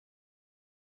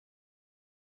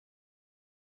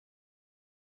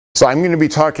So I'm going to be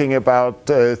talking about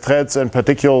threads and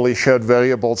particularly shared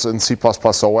variables in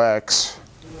C++OX.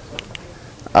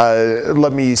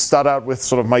 Let me start out with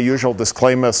sort of my usual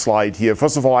disclaimer slide here.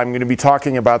 First of all, I'm going to be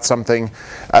talking about something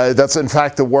that's in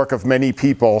fact the work of many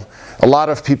people. A lot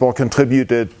of people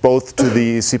contributed both to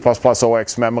the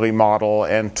C++OX memory model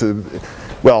and to,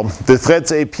 well, the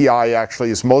threads API actually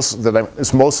is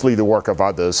mostly the work of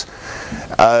others.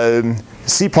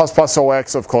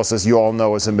 C++OX, of course, as you all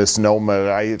know, is a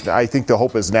misnomer. I think the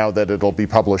hope is now that it'll be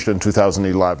published in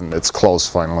 2011. It's close,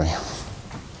 finally.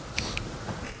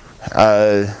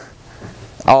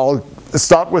 I'll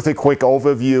start with a quick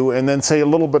overview and then say a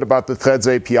little bit about the threads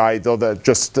API, though that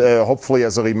just hopefully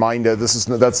as a reminder,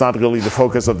 that's not really the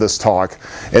focus of this talk.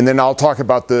 And then I'll talk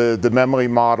about the memory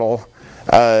model,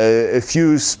 a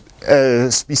few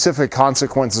specific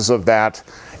consequences of that,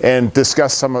 and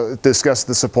discuss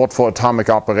the support for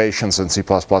atomic operations in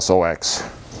C++OX.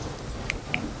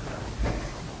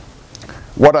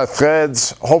 What are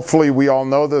threads? Hopefully we all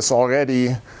know this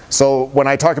already. So when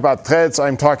I talk about threads,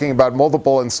 I'm talking about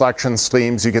multiple instruction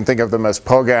streams. You can think of them as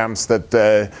programs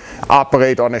that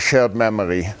operate on a shared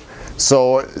memory.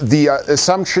 So the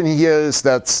assumption here is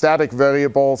that static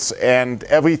variables and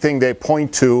everything they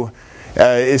point to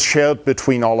is shared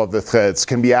between all of the threads,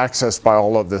 can be accessed by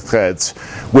all of the threads,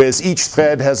 whereas each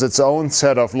thread has its own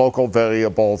set of local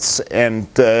variables and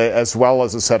as well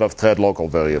as a set of thread local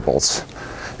variables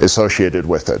associated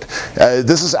with it.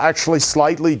 This is actually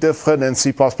slightly different in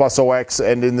C++OX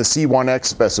and in the C1X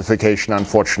specification,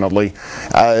 unfortunately.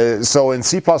 So in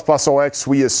C++OX,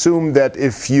 we assume that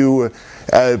if you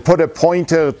put a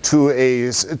pointer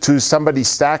to somebody's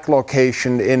stack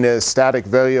location in a static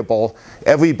variable,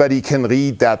 everybody can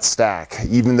read that stack,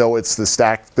 even though it's the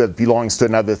stack that belongs to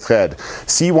another thread.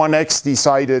 C1X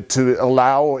decided to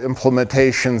allow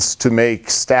implementations to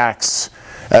make stacks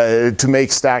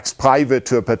private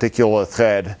to a particular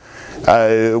thread,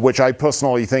 which I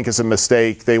personally think is a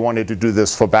mistake. They wanted to do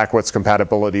this for backwards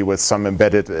compatibility with some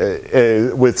embedded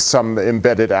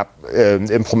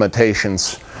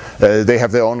implementations. They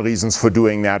have their own reasons for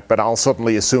doing that, but I'll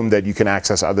certainly assume that you can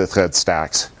access other thread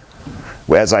stacks,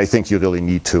 whereas I think you really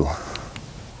need to.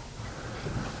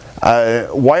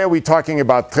 Why are we talking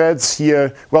about threads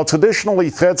here? Well,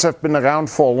 traditionally, threads have been around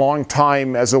for a long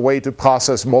time as a way to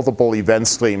process multiple event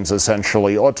streams,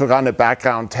 essentially, or to run a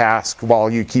background task while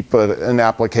you keep an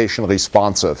application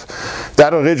responsive.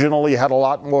 That originally had a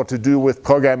lot more to do with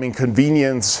programming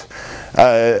convenience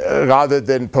rather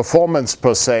than performance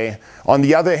per se. On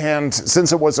the other hand,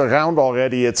 since it was around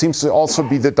already, it seems to also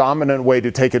be the dominant way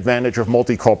to take advantage of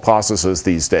multi-core processors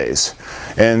these days.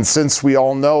 And since we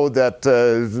all know that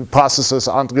processors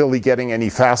aren't really getting any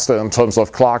faster in terms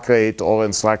of clock rate or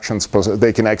instructions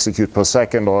they can execute per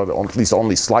second, or at least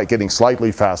only getting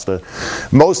slightly faster,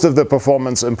 most of the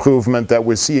performance improvement that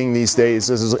we're seeing these days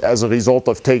is as a result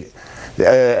of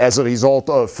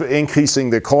increasing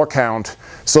the core count.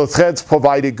 So threads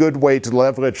provide a good way to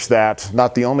leverage that,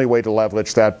 not the only way to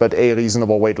leverage that, but a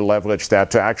reasonable way to leverage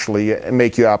that to actually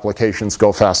make your applications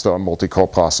go faster on multi-core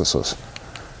processors.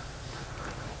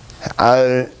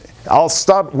 I'll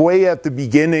start way at the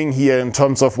beginning here in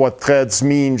terms of what threads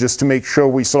mean, just to make sure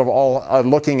we sort of all are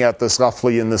looking at this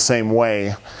roughly in the same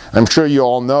way. I'm sure you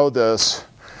all know this.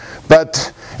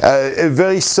 But a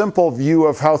very simple view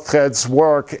of how threads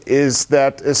work is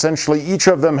that essentially each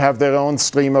of them have their own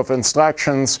stream of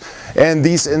instructions, and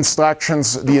these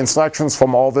instructions, the instructions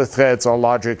from all the threads, are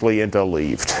logically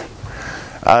interleaved.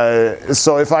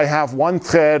 So if I have one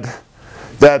thread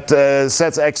that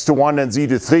sets x to 1 and z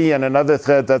to 3, and another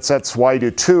thread that sets y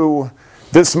to 2,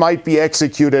 this might be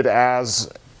executed as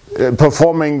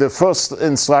performing the first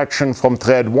instruction from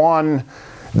thread 1,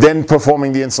 then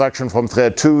performing the instruction from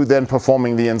thread 2, then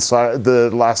performing the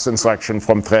last instruction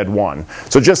from thread 1.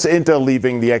 So just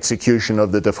interleaving the execution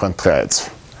of the different threads.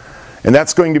 And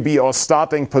that's going to be our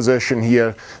starting position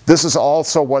here. This is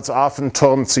also what's often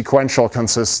termed sequential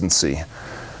consistency.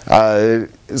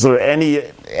 So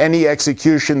any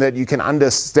execution that you can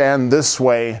understand this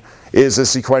way is a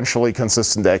sequentially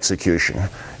consistent execution.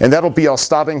 And that'll be our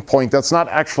starting point. That's not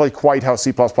actually quite how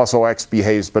C++OX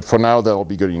behaves, but for now that'll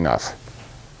be good enough.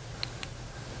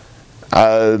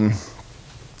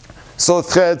 So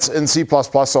threads in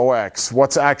C++OX,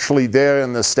 what's actually there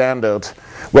in the standard?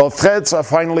 Well, threads are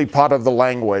finally part of the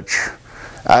language,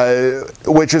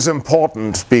 which is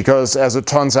important because, as it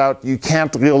turns out, you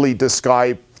can't really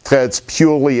describe threads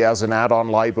purely as an add-on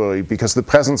library, because the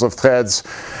presence of threads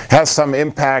has some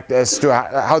impact as to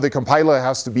how the compiler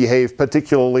has to behave,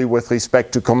 particularly with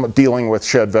respect to dealing with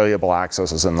shared variable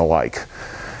accesses and the like.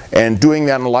 And doing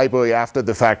that in a library after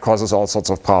the fact causes all sorts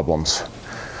of problems.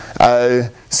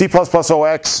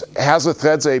 C++OX has a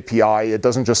threads API. It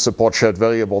doesn't just support shared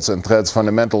variables and threads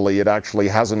fundamentally. It actually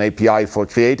has an API for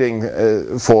creating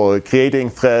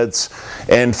threads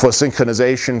and for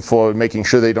synchronization, for making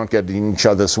sure they don't get in each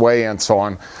other's way and so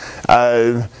on.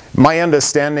 My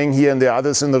understanding here, and there are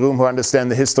others in the room who understand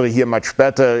the history here much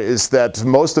better, is that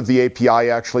most of the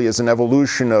API actually is an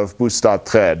evolution of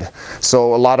boost.thread.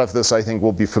 So a lot of this, I think,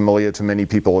 will be familiar to many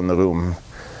people in the room.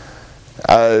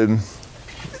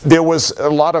 There was a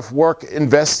lot of work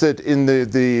invested in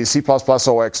the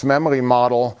C++OX memory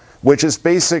model, which is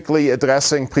basically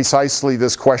addressing precisely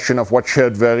this question of what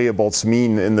shared variables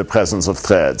mean in the presence of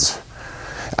threads.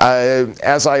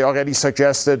 As I already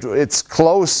suggested, it's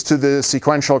close to the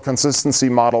sequential consistency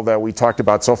model that we talked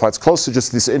about so far. It's close to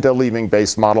just this interleaving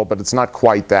based model, but it's not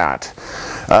quite that.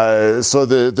 So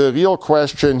the real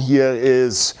question here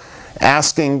is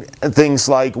asking things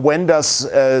like, when does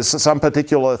some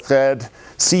particular thread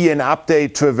see an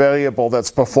update to a variable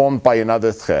that's performed by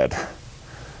another thread?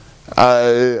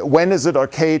 When is it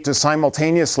okay to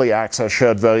simultaneously access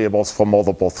shared variables for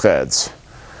multiple threads?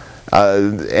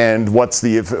 And what's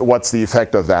the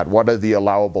effect of that? What are the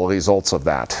allowable results of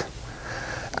that?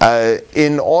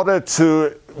 In order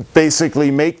to basically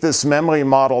make this memory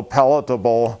model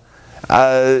palatable,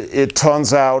 it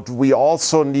turns out we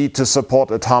also need to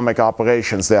support atomic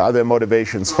operations. There are other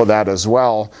motivations for that as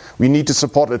well. We need to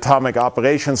support atomic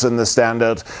operations in the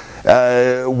standard,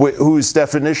 whose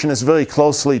definition is very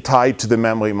closely tied to the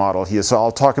memory model here. So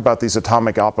I'll talk about these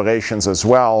atomic operations as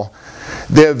well.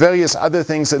 There are various other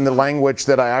things in the language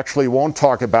that I actually won't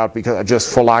talk about because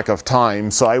just for lack of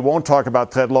time. So I won't talk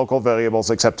about thread local variables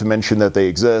except to mention that they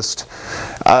exist.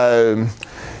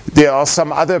 There are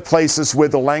some other places where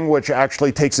the language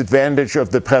actually takes advantage of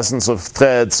the presence of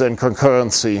threads and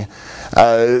concurrency.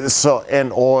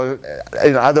 Or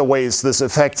in other ways, this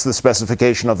affects the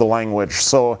specification of the language.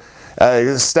 So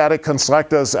static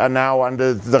constructors are now,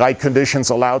 under the right conditions,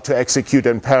 allowed to execute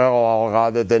in parallel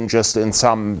rather than just in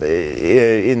some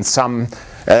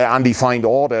undefined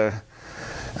order.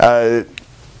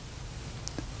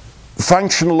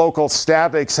 Function local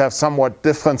statics have somewhat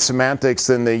different semantics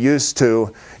than they used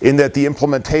to, in that the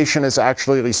implementation is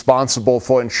actually responsible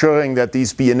for ensuring that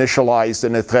these be initialized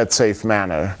in a thread-safe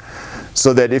manner.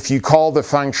 So that if you call the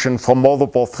function from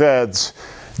multiple threads,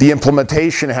 the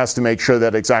implementation has to make sure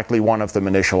that exactly one of them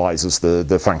initializes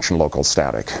the function local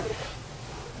static.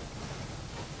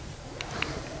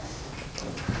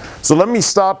 So let me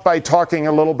start by talking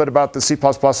a little bit about the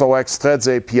C++OX threads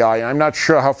API. I'm not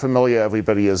sure how familiar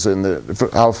everybody is in the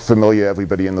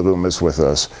room is with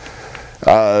this.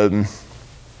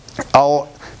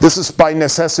 This is by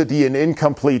necessity an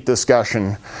incomplete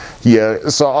discussion here.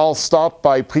 So I'll start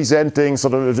by presenting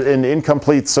sort of an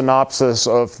incomplete synopsis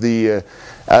of the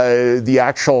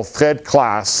actual thread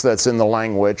class that's in the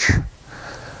language.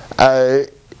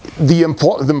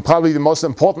 Probably the most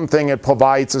important thing it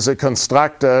provides is a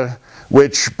constructor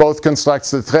which both constructs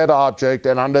the thread object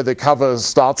and under the covers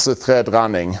starts the thread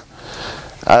running.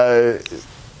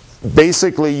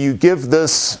 Basically, you give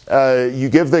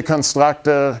the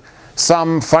constructor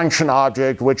some function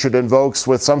object which it invokes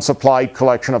with some supplied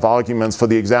collection of arguments. For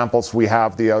the examples we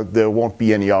have, there won't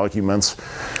be any arguments.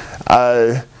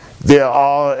 There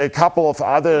are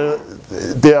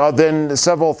then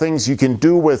several things you can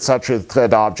do with such a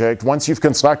thread object. Once you've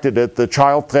constructed it, the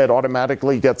child thread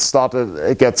automatically gets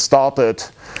started.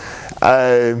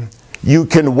 You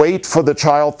can wait for the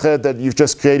child thread that you've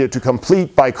just created to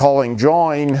complete by calling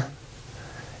join.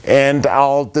 And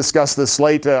I'll discuss this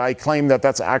later. I claim that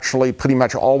that's actually pretty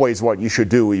much always what you should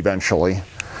do eventually.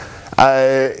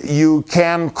 You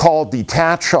can call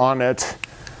detach on it,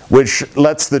 which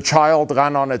lets the child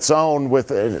run on its own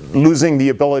with losing the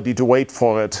ability to wait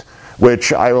for it,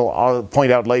 which I'll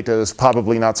point out later is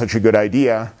probably not such a good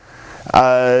idea.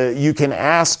 You can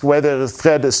ask whether the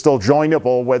thread is still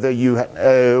joinable, whether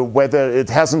it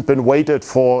hasn't been waited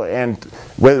for and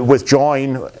with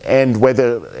join, and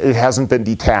whether it hasn't been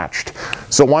detached.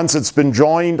 So once it's been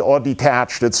joined or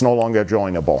detached, it's no longer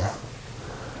joinable.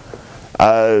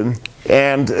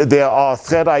 And there are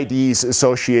thread IDs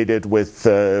associated with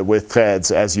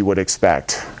threads, as you would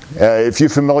expect. If you're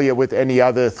familiar with any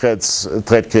other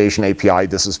thread creation API,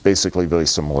 this is basically very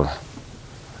similar.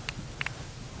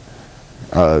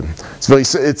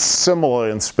 It's similar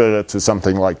in spirit to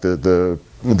something like the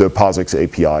POSIX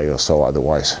API or so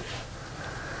otherwise.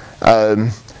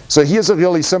 So here's a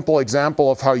really simple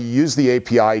example of how you use the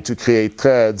API to create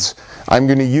threads. I'm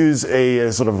going to use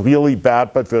a sort of really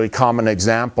bad but very common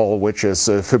example, which is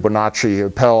a Fibonacci, a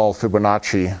parallel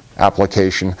Fibonacci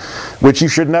application, which you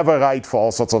should never write for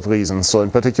all sorts of reasons. So in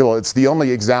particular, it's the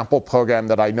only example program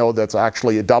that I know that's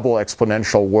actually a double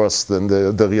exponential worse than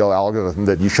the real algorithm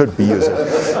that you should be using.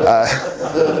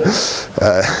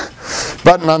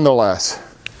 But nonetheless.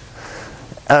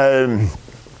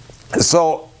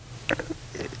 So,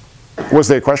 was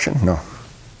there a question? No.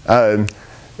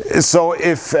 So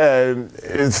if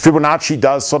Fibonacci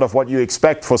does sort of what you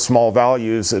expect for small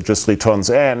values, it just returns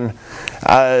n.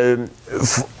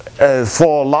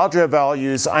 For larger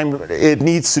values, it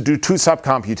needs to do two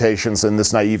subcomputations in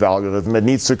this naive algorithm. It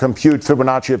needs to compute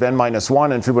Fibonacci of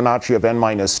n-1 and Fibonacci of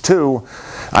n-2.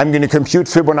 I'm going to compute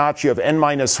Fibonacci of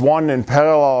n-1 in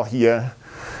parallel here.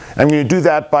 I'm going to do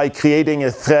that by creating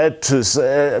a thread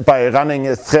by running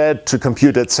a thread to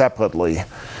compute it separately.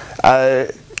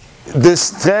 This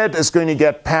thread is going to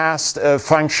get past a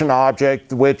function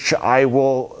object which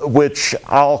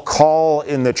I'll call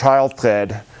in the child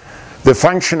thread. The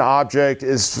function object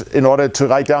is, in order to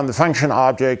write down the function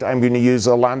object, I'm going to use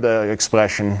a lambda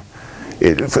expression,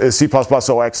 a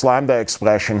C++OX lambda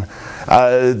expression.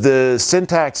 The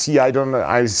syntax here,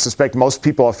 I suspect most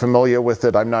people are familiar with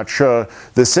it, I'm not sure.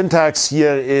 The syntax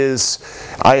here is,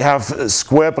 I have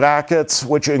square brackets,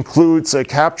 which includes a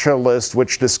capture list,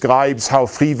 which describes how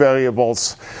free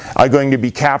variables are going to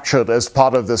be captured as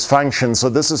part of this function. So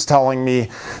this is telling me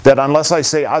that unless I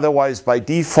say otherwise by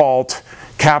default,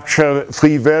 capture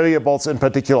free variables, in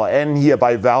particular n here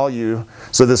by value.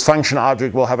 So this function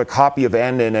object will have a copy of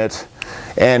n in it,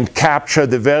 and capture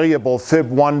the variable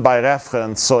fib1 by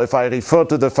reference. So if I refer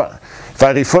to the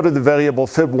variable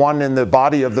fib1 in the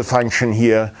body of the function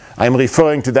here, I'm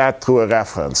referring to that through a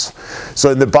reference.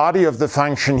 So in the body of the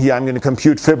function here, I'm going to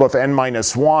compute fib of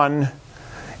n-1,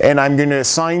 and I'm going to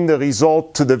assign the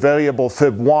result to the variable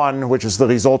fib1, which is the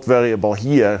result variable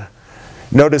here.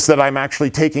 Notice that I'm actually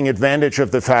taking advantage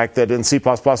of the fact that in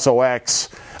C++OX,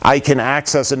 I can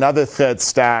access another thread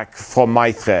stack from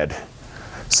my thread.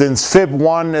 Since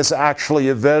fib1 is actually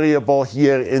a variable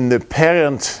here in the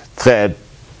parent thread,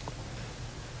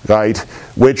 right,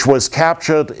 which was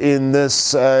captured in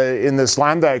this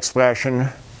lambda expression,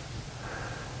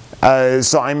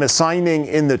 so I'm assigning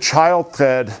in the child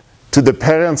thread to the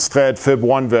parent's thread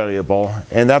fib1 variable,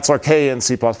 and that's okay in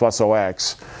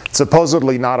C++OX.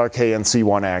 Supposedly not okay in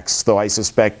C1X, though I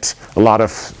suspect a lot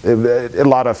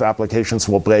of applications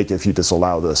will break if you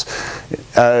disallow this.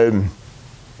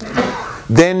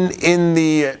 Then in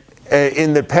the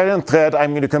parent thread,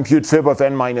 I'm going to compute fib of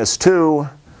n-2.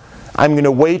 I'm going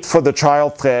to wait for the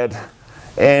child thread,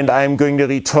 and I'm going to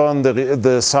return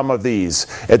the sum of these.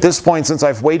 At this point, since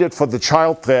I've waited for the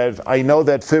child thread, I know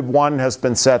that fib1 has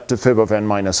been set to fib of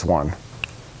n-1.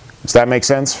 Does that make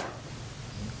sense?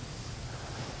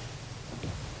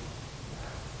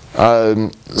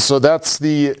 So that's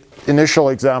the initial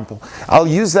example. I'll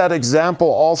use that example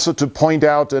also to point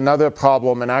out another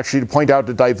problem, and actually to point out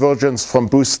the divergence from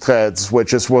boost threads,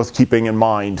 which is worth keeping in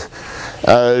mind.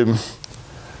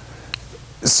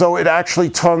 So it actually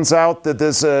turns out that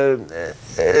there's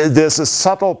a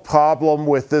subtle problem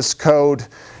with this code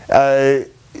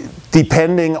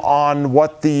depending on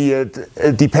what the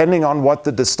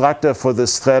destructor for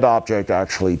this thread object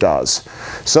actually does.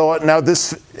 So now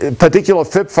this particular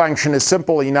fib function is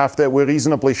simple enough that we're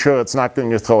reasonably sure it's not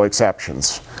going to throw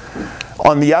exceptions.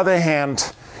 On the other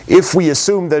hand, if we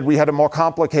assume that we had a more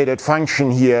complicated function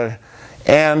here,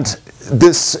 and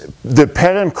the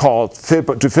parent call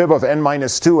to fib of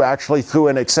n-2 actually threw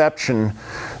an exception,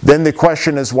 then the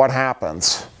question is what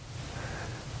happens?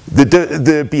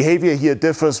 The behavior here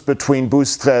differs between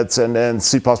boost threads and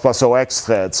C++OX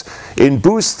threads. In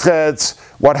boost threads,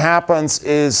 what happens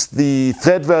is the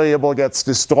thread variable gets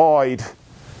destroyed.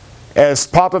 As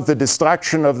part of the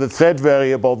destruction of the thread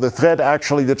variable, the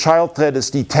child thread is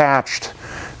detached,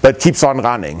 but keeps on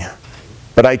running.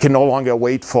 But I can no longer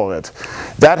wait for it.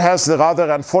 That has the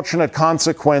rather unfortunate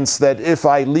consequence that if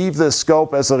I leave the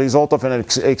scope as a result of an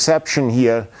exception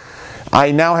here,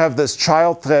 I now have this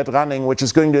child thread running, which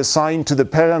is going to assign to the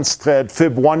parent's thread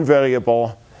fib1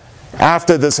 variable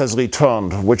after this has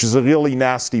returned, which is a really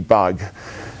nasty bug.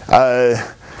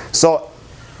 So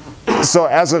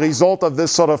as a result of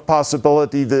this sort of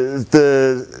possibility,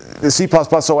 the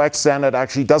C++OX standard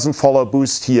actually doesn't follow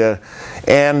boost here.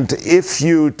 And if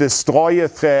you destroy a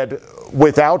thread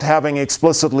without having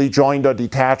explicitly joined or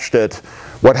detached it,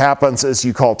 what happens is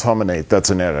you call terminate. That's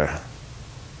an error.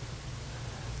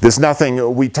 There's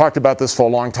nothing, we talked about this for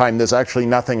a long time, there's actually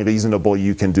nothing reasonable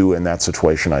you can do in that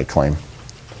situation, I claim.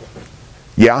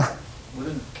 Yeah?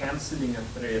 Wouldn't canceling a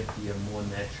thread be a more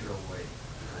natural way?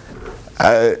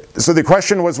 So the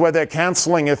question was whether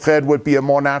canceling a thread would be a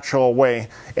more natural way.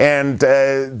 And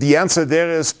the answer there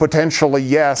is potentially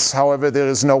yes. However, there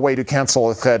is no way to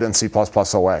cancel a thread in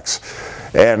C++OX.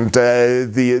 And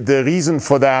the reason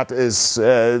for that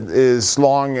is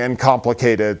long and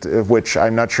complicated, which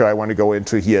I'm not sure I want to go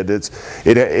into here.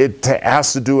 It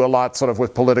has to do a lot sort of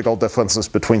with political differences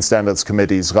between standards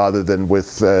committees rather than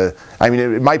with, I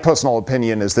mean, my personal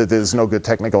opinion is that there's no good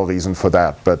technical reason for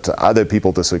that, but other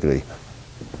people disagree.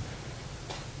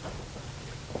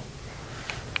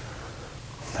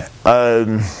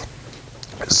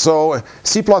 So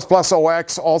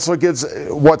C++OX also gives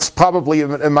what's probably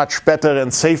a much better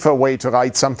and safer way to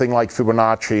write something like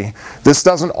Fibonacci. This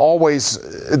doesn't always,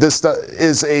 this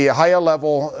is a higher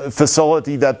level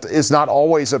facility that is not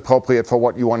always appropriate for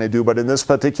what you want to do, but in this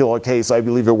particular case I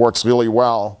believe it works really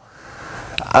well.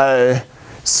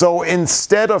 So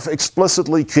instead of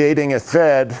explicitly creating a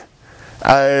thread,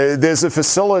 there's a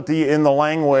facility in the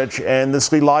language, and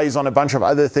this relies on a bunch of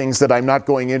other things that I'm not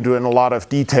going into in a lot of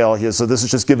detail here, so this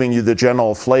is just giving you the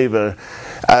general flavor.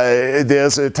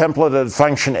 There's a templated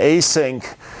function async,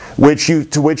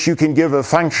 to which you can give a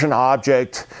function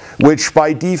object, which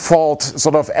by default,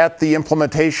 sort of at the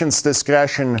implementation's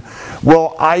discretion,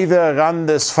 will either run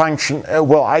this function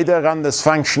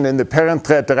in the parent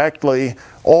thread directly,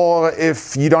 or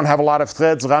if you don't have a lot of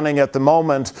threads running at the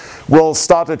moment, we'll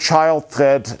start a child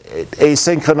thread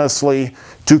asynchronously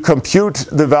to compute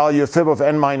the value of fib of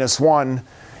n-1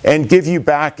 and give you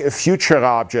back a future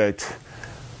object,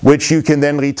 which you can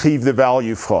then retrieve the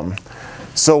value from.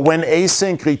 So when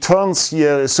async returns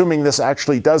here, assuming this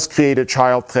actually does create a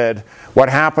child thread, what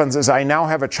happens is I now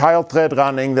have a child thread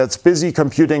running that's busy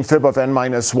computing fib of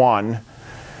n-1.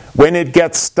 When it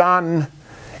gets done,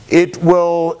 it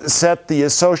will set the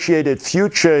associated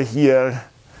future here.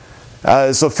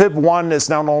 So fib1 is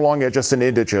now no longer just an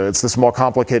integer. It's this more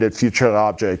complicated future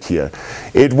object here.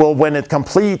 It will, when it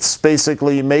completes,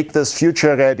 basically make this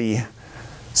future ready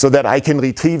so that I can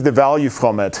retrieve the value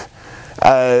from it.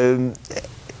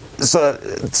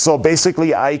 So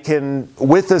basically I can,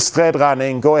 with this thread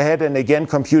running, go ahead and again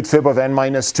compute fib of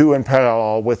n-2 in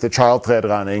parallel with the child thread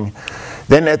running.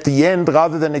 Then at the end,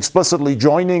 rather than explicitly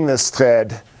joining this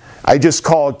thread, I just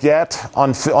call get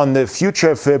on the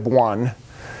future fib1.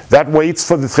 That waits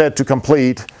for the thread to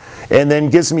complete and then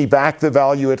gives me back the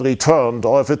value it returned,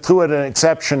 or if it threw it an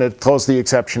exception, it throws the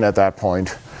exception at that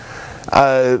point.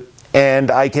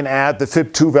 And I can add the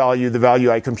fib2 value, the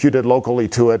value I computed locally,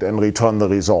 to it and return the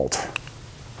result.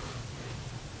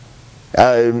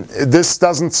 This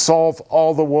doesn't solve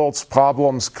all the world's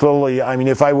problems, clearly. I mean,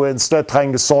 if I were instead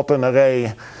trying to sort an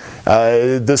array,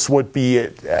 this would be,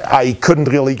 I couldn't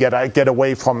really get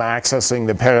away from accessing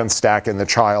the parent stack and the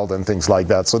child and things like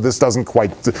that. So this doesn't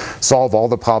quite solve all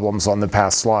the problems on the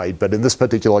past slide, but in this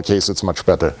particular case it's much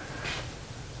better.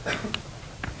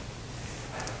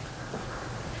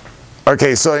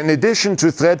 Okay, so in addition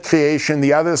to thread creation,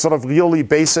 the other sort of really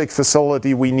basic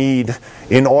facility we need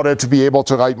in order to be able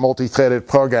to write multi-threaded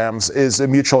programs is a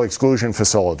mutual exclusion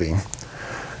facility.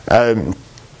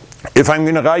 If I'm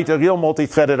going to write a real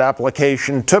multi-threaded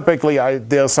application, typically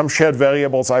there are some shared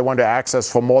variables I want to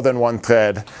access for more than one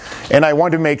thread, and I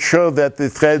want to make sure that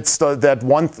that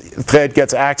one thread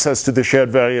gets access to the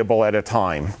shared variable at a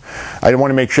time. I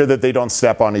want to make sure that they don't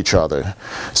step on each other.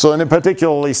 So in a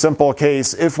particularly simple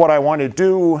case, if what I want to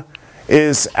do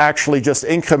is actually just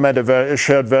increment a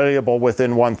shared variable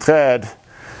within one thread,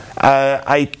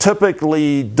 I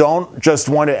typically don't just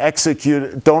want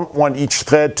to don't want each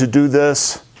thread to do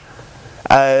this,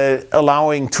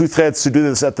 allowing two threads to do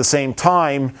this at the same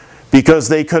time, because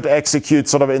they could execute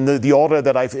sort of in the order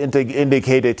that I've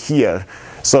indicated here.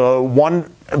 So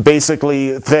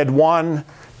basically thread 1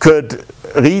 could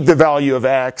read the value of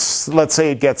x, let's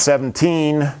say it gets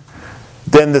 17,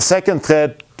 then the second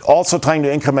thread, also trying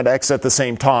to increment x at the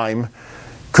same time,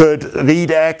 could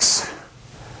read x,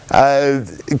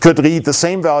 could read the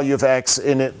same value of x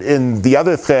in the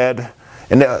other thread.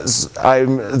 And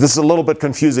this is a little bit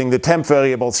confusing. The temp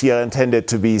variables here are intended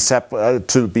to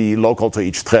be local to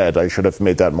each thread. I should have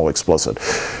made that more explicit.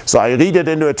 So I read it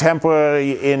into a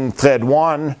temporary in thread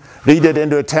 1, read it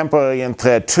into a temporary in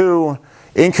thread 2,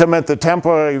 increment the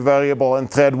temporary variable in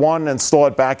thread 1 and store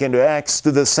it back into x,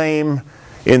 do the same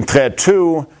in thread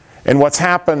 2. And what's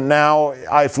happened now,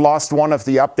 I've lost one of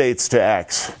the updates to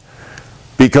x,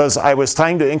 because I was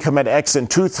trying to increment x in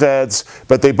two threads,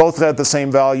 but they both read the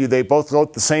same value, they both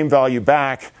wrote the same value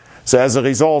back, so as a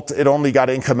result it only got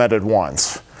incremented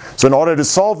once. So in order to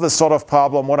solve this sort of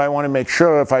problem, what I want to make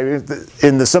sure,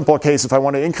 in the simple case, if I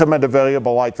want to increment a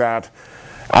variable like that,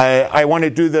 I want to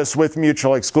do this with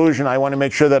mutual exclusion. I want to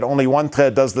make sure that only one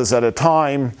thread does this at a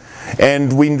time,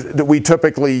 and we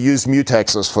typically use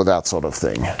mutexes for that sort of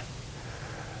thing.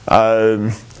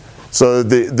 So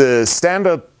the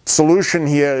standard solution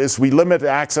here is we limit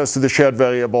access to the shared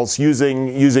variables using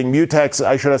mutex.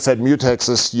 I should have said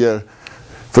mutexes here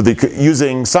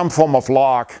using some form of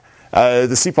lock.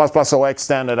 The C++ OX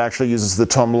standard actually uses the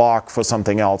term lock for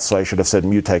something else, so I should have said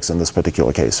mutex in this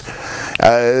particular case.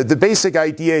 The basic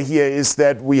idea here is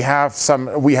that we have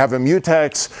a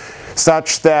mutex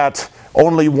such that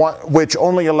which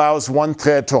only allows one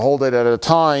thread to hold it at a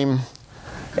time,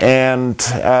 and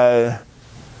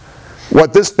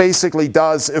what this basically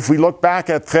does, if we look back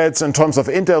at threads in terms of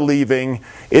interleaving,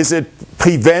 is it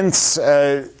prevents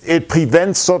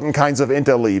certain kinds of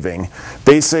interleaving.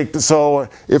 So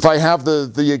if I have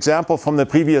the example from the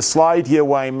previous slide here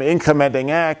where I'm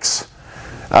incrementing x,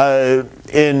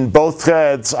 in both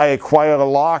threads I acquire a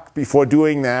lock before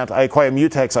doing that. I acquire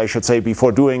mutex, I should say,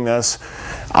 before doing this.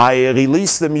 I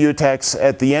release the mutex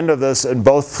at the end of this in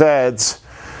both threads.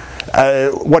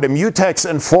 What a mutex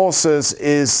enforces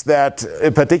is that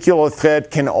a particular thread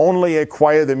can only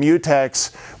acquire the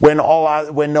mutex when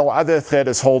no other thread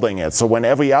is holding it. So when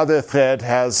every other thread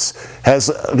has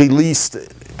released the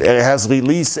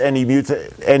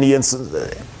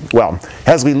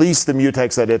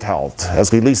mutex that it held,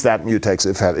 has released that mutex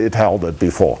if it held it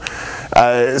before.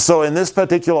 So in this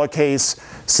particular case,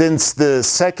 since the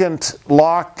second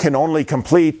lock can only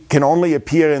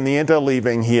appear in the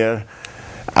interleaving here,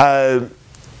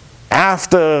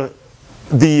 after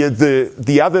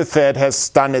the other thread has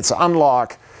done its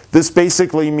unlock, this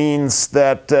basically means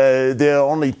that there are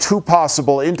only two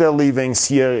possible interleavings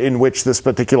here in which this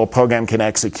particular program can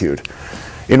execute,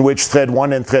 in which thread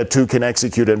 1 and thread 2 can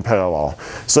execute in parallel.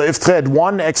 So if thread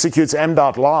 1 executes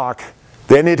m.lock,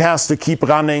 then it has to keep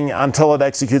running until it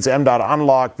executes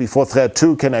m.unlock before thread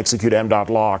 2 can execute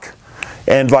m.lock.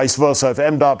 And vice versa. If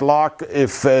m.lock,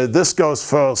 if this goes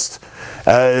first,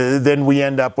 then we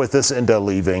end up with this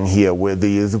interleaving here where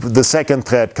the second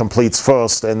thread completes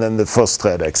first and then the first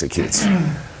thread executes.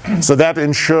 So that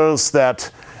ensures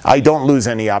that I don't lose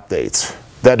any updates.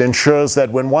 That ensures that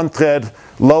when one thread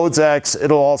loads x,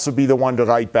 it'll also be the one to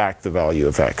write back the value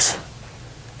of x.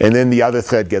 And then the other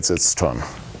thread gets its turn.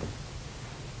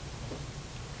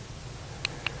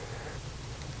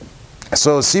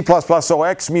 So C++ OX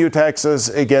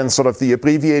mutexes, again, sort of the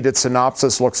abbreviated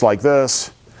synopsis looks like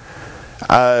this.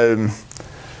 I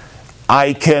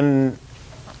can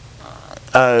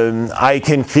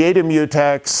create a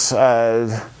mutex.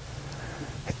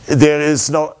 There is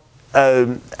no.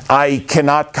 I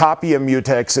cannot copy a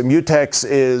mutex. A mutex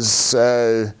is.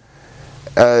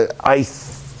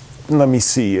 Let me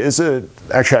see. Is it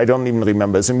actually? I don't even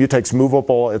remember. Is a mutex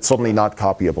movable? It's certainly not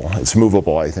copyable. It's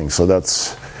movable, I think. So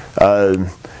that's.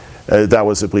 That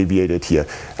was abbreviated here.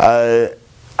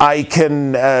 I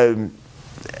can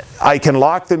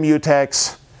lock the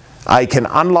mutex. I can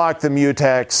unlock the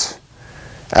mutex.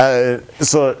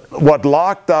 So what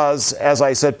lock does, as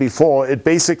I said before, it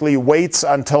basically waits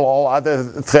until all other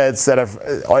threads that have,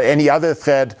 or any other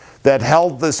thread that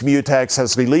held this mutex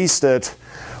has released it.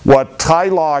 What try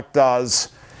lock does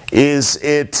is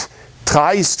it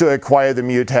tries to acquire the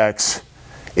mutex.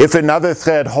 If another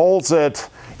thread holds it,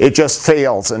 it just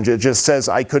fails and it just says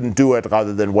I couldn't do it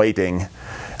rather than waiting.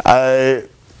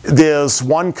 There's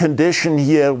one condition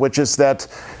here, which is that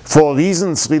for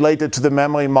reasons related to the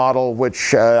memory model,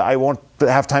 which I won't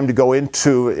have time to go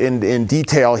into in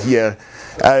detail here,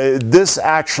 this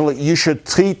actually, you should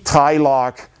treat try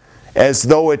lock as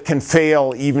though it can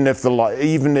fail even if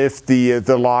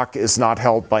the lock is not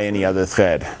held by any other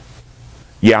thread.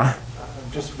 Yeah?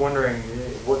 I'm just wondering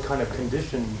what kind of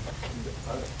condition,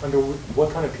 under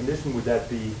what kind of condition would that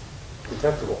be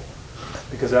detectable?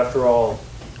 Because after all,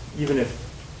 even if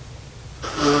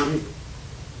it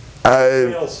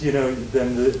fails, you know,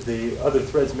 then the other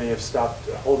threads may have stopped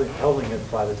holding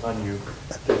it by the time you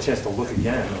get a chance to look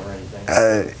again or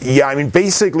anything. Yeah, I mean,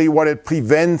 basically what it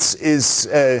prevents is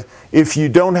if you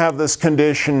don't have this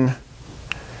condition,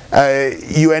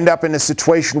 you end up in a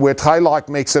situation where try lock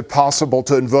makes it possible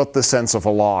to invert the sense of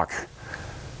a lock.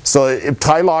 So if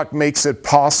try lock makes it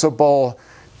possible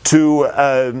to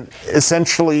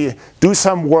essentially do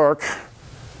some work,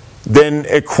 then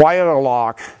acquire a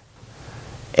lock,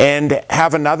 and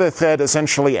have another thread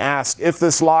essentially ask, if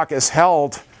this lock is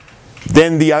held,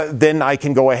 then I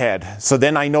can go ahead. So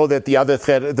then I know that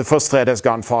the first thread has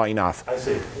gone far enough. I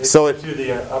see. So gives you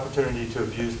the opportunity to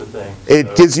abuse the thing.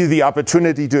 It gives you the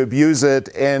opportunity to abuse it,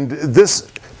 and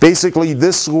basically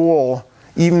this rule,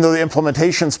 even though the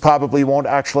implementations probably won't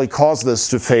actually cause this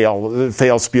to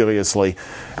fail spuriously,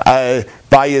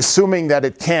 by assuming that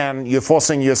it can, you're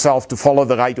forcing yourself to follow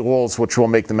the right rules, which will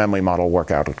make the memory model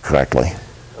work out correctly.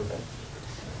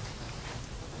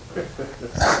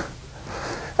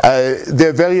 There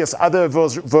are various other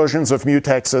versions of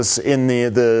mutexes in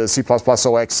the C++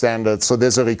 OX standard. So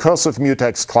there's a recursive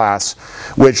mutex class,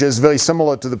 which is very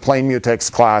similar to the plain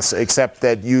mutex class, except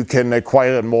that you can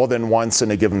acquire it more than once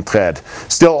in a given thread.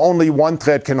 Still, only one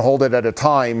thread can hold it at a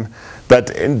time,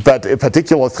 but a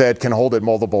particular thread can hold it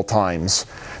multiple times.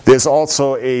 There's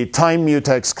also a time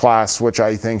mutex class, which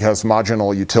I think has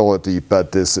marginal utility,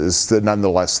 but this is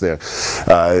nonetheless there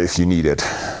if you need it.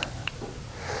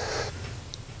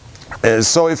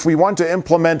 So if we want to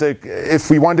implement a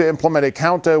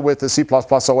counter with the C++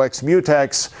 OX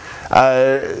mutex,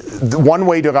 one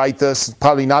way to write this,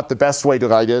 probably not the best way to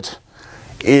write it,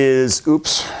 is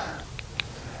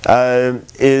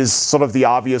sort of the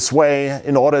obvious way.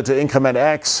 In order to increment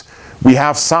x, we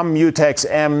have some mutex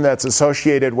m that's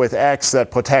associated with x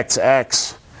that protects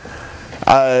x.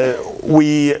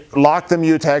 We lock the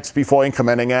mutex before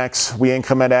incrementing x, we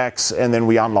increment x, and then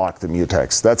we unlock the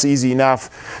mutex. That's easy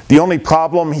enough. The only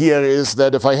problem here is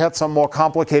that if I had some more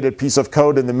complicated piece of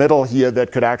code in the middle here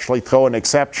that could actually throw an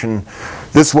exception,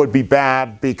 this would be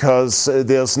bad because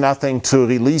there's nothing to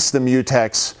release the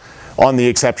mutex on the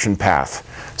exception path.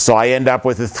 So I end up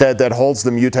with a thread that holds the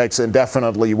mutex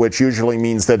indefinitely, which usually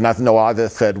means that no other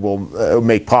thread will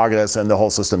make progress and the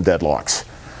whole system deadlocks.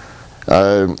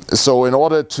 So in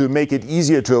order to make it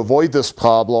easier to avoid this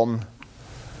problem,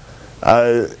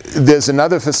 there's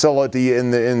another facility in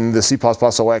the C++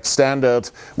 OX standard,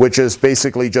 which is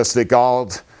basically just a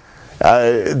guard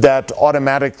that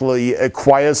automatically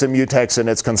acquires a mutex in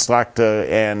its constructor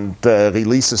and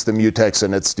releases the mutex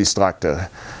in its destructor.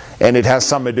 And it has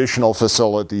some additional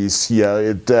facilities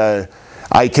here.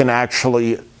 I can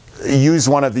actually use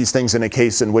one of these things in a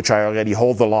case in which I already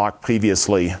hold the lock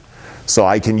previously. So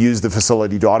I can use the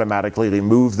facility to automatically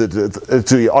release the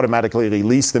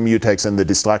mutex in the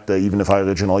destructor, even if I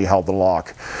originally held the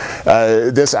lock.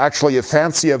 There's actually a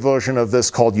fancier version of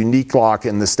this called unique lock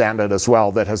in the standard as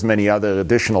well that has many other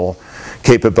additional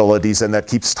capabilities and that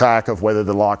keeps track of whether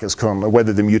the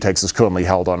mutex is currently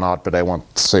held or not. But I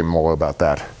won't say more about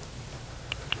that.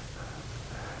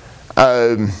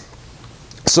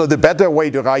 So the better way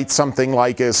to write something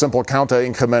like a simple counter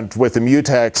increment with the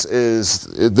mutex is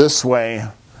this way.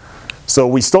 So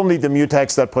we still need the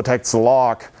mutex that protects the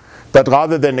lock, but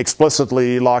rather than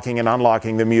explicitly locking and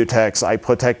unlocking the mutex, I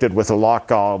protect it with a lock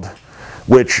guard,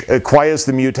 which acquires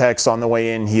the mutex on the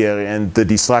way in here, and the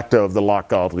destructor of the lock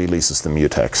guard releases the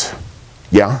mutex.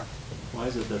 Yeah? Why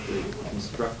is it that the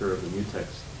constructor of the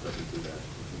mutex doesn't do that?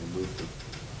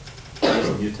 Why does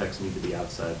the mutex need to be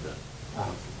outside the...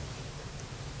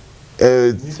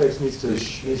 mutex needs to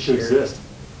exist.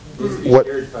 What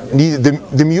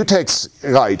the mutex,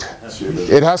 right?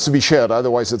 It has to be shared,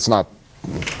 otherwise it's not.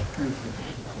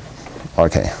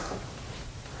 Okay.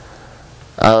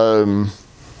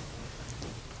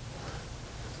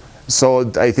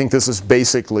 So I think this is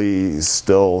basically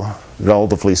still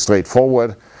relatively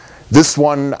straightforward. This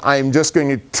one, I'm just going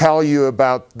to tell you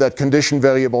about that condition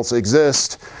variables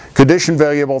exist. Condition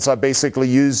variables are basically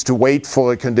used to wait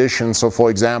for a condition. So for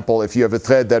example, if you have a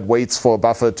thread that waits for a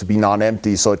buffer to be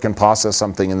non-empty so it can process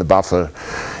something in the buffer,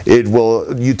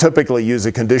 you typically use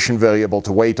a condition variable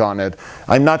to wait on it.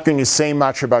 I'm not going to say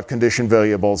much about condition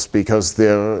variables because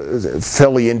they're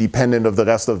fairly independent of the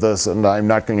rest of this, and I'm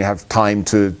not going to have time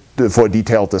for a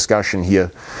detailed discussion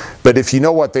here. But if you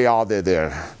know what they are, they're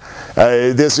there.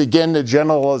 There's again a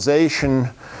generalization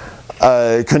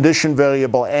condition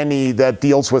variable any that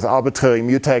deals with arbitrary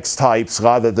mutex types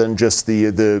rather than just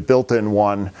the built-in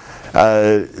one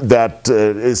that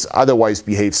is otherwise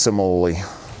behaves similarly.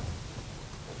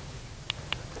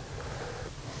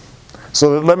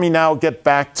 So let me now get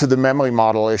back to the memory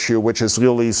model issue, which is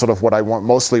really sort of what I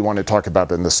mostly want to talk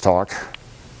about in this talk.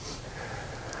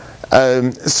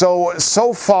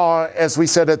 So far, as we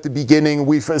said at the beginning,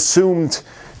 we've assumed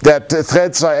that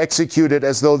threads are executed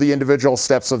as though the individual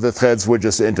steps of the threads were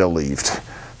just interleaved.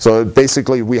 So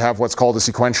basically we have what's called a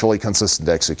sequentially consistent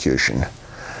execution.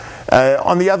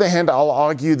 On the other hand, I'll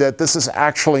argue that this is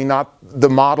actually not the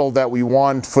model that we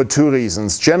want for two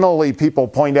reasons. Generally, people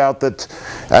point out that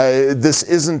this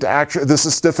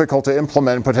is difficult to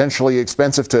implement, potentially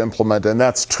expensive to implement, and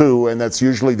that's true, and that's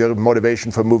usually the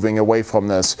motivation for moving away from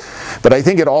this. But I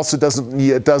think it also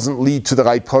doesn't lead to the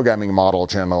right programming model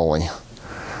generally.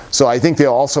 So I think there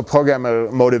are also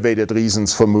programmer-motivated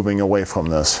reasons for moving away from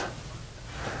this.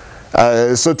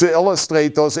 So to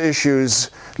illustrate those issues,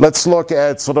 let's look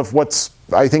at sort of what's,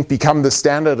 I think, become the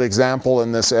standard example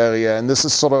in this area, and this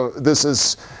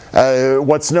is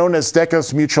what's known as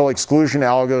Decker's mutual exclusion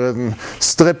algorithm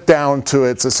stripped down to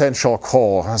its essential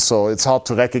core. So it's hard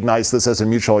to recognize this as a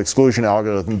mutual exclusion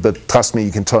algorithm, but trust me,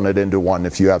 you can turn it into one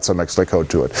if you add some extra code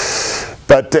to it.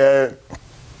 But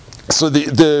so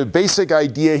the basic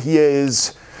idea here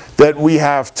is that we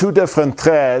have two different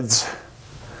threads,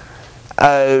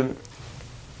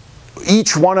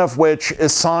 each one of which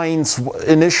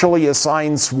initially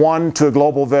assigns 1 to a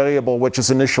global variable which is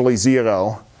initially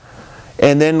 0,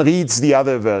 and then reads the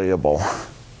other variable.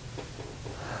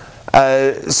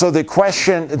 So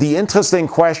the interesting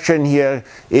question here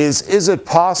is it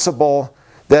possible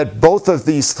that both of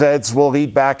these threads will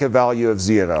read back a value of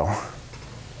 0?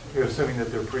 You're assuming that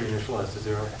they're pre-initialized to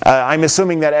 0? I'm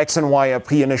assuming that x and y are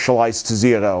pre-initialized to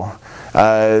 0.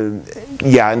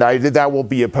 Yeah, and that will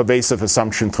be a pervasive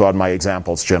assumption throughout my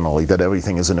examples generally, that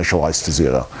everything is initialized to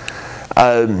 0.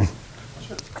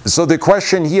 So the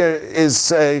question here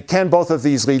is, can both of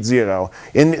these read 0?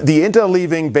 In the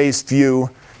interleaving-based view,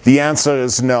 the answer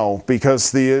is no,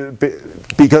 because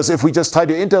if we just try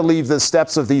to interleave the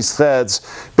steps of these threads,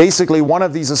 basically one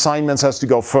of these assignments has to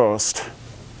go first.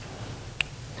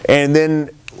 And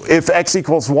then if x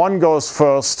equals 1 goes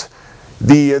first,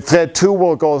 the thread 2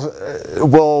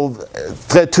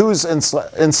 thread 2's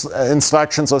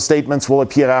instructions or statements will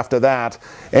appear after that.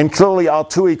 And clearly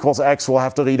R2 equals x will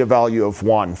have to read a value of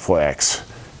 1 for x,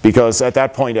 because at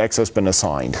that point x has been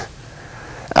assigned.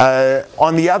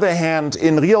 On the other hand,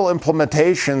 in real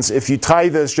implementations, if you try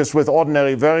this just with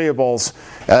ordinary variables,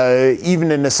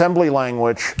 even in assembly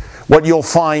language, what you'll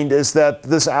find is that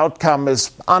this outcome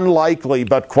is unlikely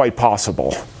but quite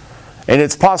possible. And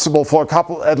it's possible for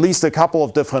at least a couple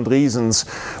of different reasons.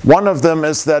 One of them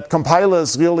is that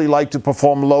compilers really like to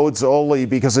perform loads early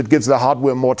because it gives the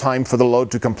hardware more time for the load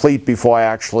to complete before I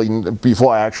actually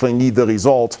need the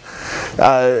result.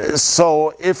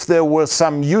 So if there were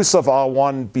some use of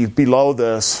R1 below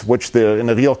this, which in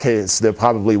a real case there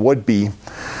probably would be,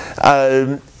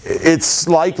 it's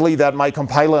likely that my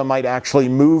compiler might actually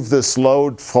move this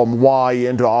load from y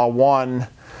into R1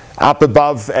 up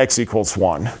above x equals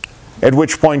 1. At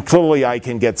which point clearly I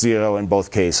can get 0 in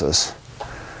both cases.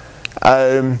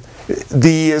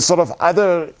 The sort of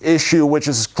other issue which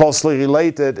is closely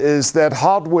related is that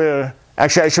hardware,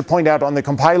 actually I should point out on the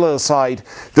compiler side,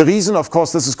 the reason of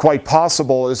course this is quite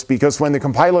possible is because when the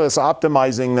compiler is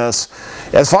optimizing this,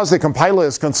 as far as the compiler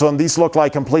is concerned, these look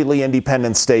like completely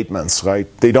independent statements, right?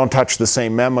 They don't touch the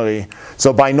same memory.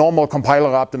 So by normal compiler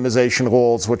optimization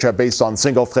rules, which are based on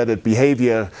single-threaded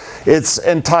behavior, it's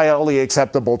entirely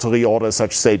acceptable to reorder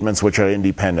such statements which are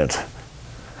independent.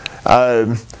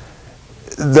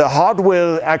 The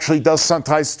hardware actually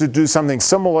tries to do something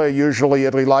similar. Usually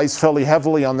it relies fairly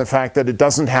heavily on the fact that it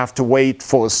doesn't have to wait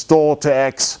for a store to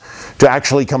X to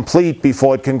actually complete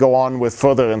before it can go on with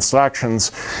further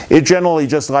instructions. It generally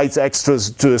just writes X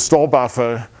to a store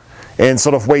buffer and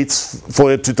sort of waits for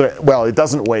it to, well, it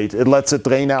doesn't wait. It lets it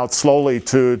drain out slowly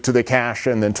to the cache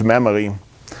and then to memory.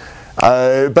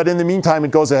 But in the meantime,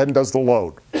 it goes ahead and does the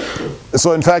load.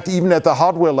 So in fact, even at the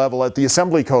hardware level, at the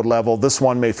assembly code level, this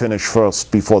one may finish first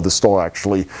before the store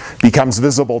actually becomes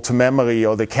visible to memory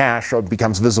or the cache or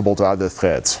becomes visible to other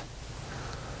threads.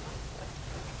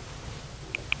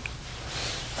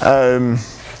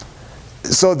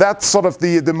 So that's sort of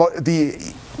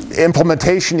the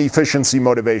implementation efficiency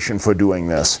motivation for doing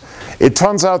this. It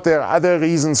turns out there are other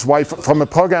reasons why, from a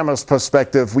programmer's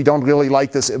perspective, we don't really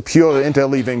like this pure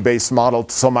interleaving based model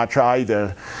so much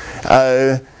either.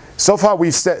 So far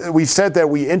we've said that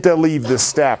we interleave the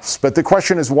steps, but the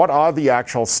question is, what are the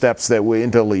actual steps that we're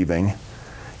interleaving?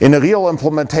 In a real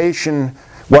implementation,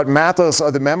 what matters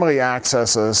are the memory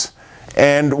accesses,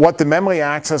 and what the memory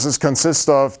accesses consist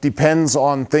of depends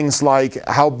on things like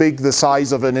how big the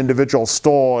size of an individual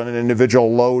store and an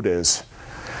individual load is.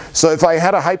 So if I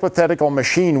had a hypothetical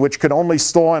machine which could only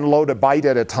store and load a byte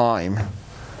at a time,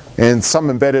 and some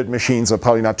embedded machines are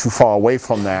probably not too far away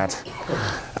from that,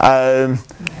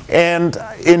 and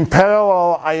in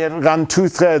parallel I run two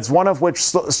threads, one of which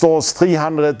stores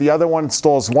 300, the other one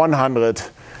stores 100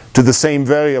 to the same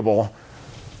variable.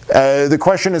 The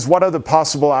question is, what are the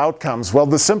possible outcomes? Well,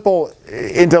 the simple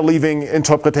interleaving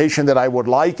interpretation that I would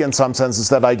like in some sense is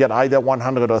that I get either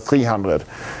 100 or 300.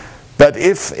 But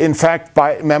if, in fact,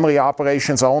 memory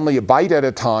operations are only a byte at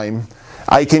a time,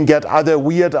 I can get other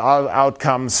weird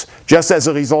outcomes just as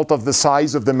a result of the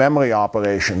size of the memory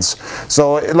operations.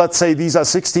 So let's say these are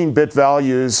 16-bit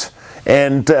values,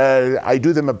 and I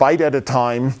do them a byte at a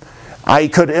time. I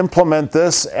could implement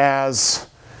this as,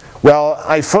 well,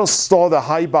 I first store the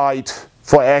high byte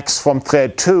for x from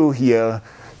thread 2 here.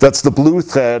 That's the blue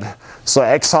thread. So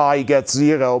x high gets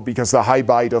 0 because the high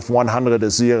byte of 100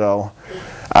 is 0.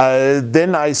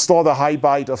 Then I store the high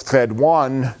byte of thread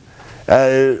 1,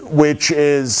 which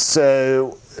is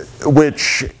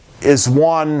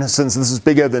 1, since this is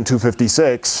bigger than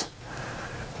 256.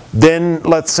 Then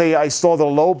let's say I store the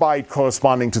low byte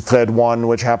corresponding to thread 1,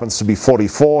 which happens to be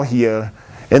 44 here.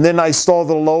 And then I store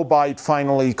the low byte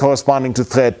finally corresponding to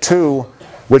thread 2,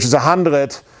 which is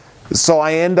 100. So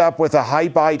I end up with a high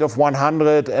byte of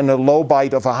 100 and a low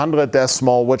byte of 100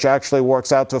 decimal, which actually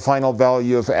works out to a final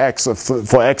value of x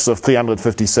for x of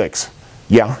 356.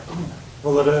 Yeah?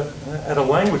 Well, at a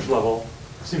language level,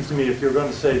 it seems to me if you're going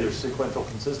to say there's sequential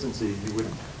consistency, you would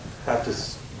have to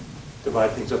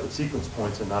divide things up at sequence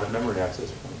points and not at memory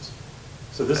access points.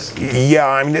 So this, yeah,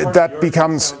 I mean, that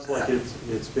becomes, sounds like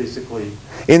it's basically,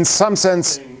 in some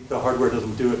sense, the hardware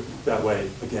doesn't do it that way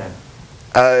again.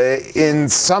 In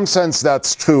some sense,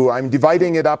 that's true. I'm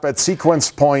dividing it up at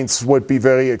sequence points would be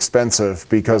very expensive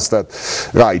because that,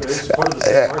 right?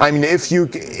 I mean, if you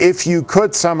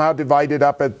could somehow divide it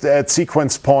up at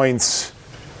sequence points,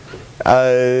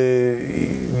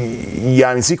 yeah,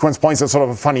 I mean, sequence points are sort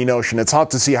of a funny notion. It's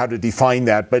hard to see how to define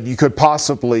that, but you could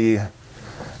possibly.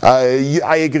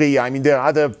 I agree. I mean, there are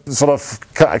other sort of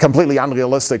completely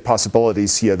unrealistic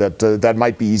possibilities here that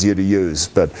might be easier to use,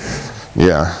 but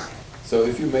yeah. So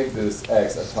if you make this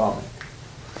x atomic,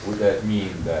 would that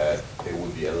mean that it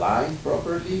would be aligned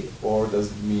properly, or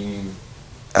does it mean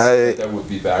that there would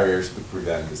be barriers to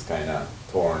prevent this kind of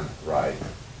torn right?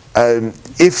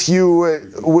 If you,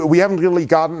 we haven't really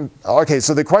gotten, okay,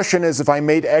 so the question is if I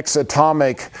made x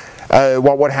atomic,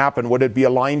 what would happen? Would it be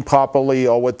aligned properly,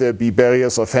 or would there be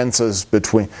barriers or fences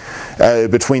between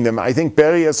them? I think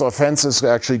barriers or fences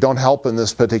actually don't help in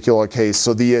this particular case.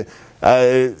 So the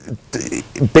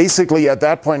basically at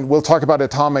that point, we'll talk about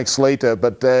atomics later,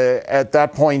 but at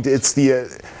that point it's the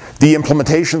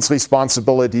implementation's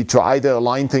responsibility to either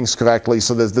align things correctly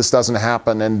so that this doesn't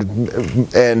happen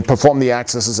and perform the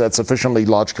accesses at sufficiently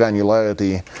large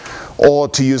granularity, or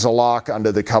to use a lock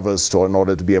under the covers in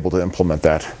order to be able to implement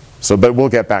that. So, but we'll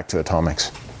get back to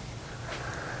atomics.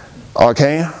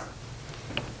 Okay.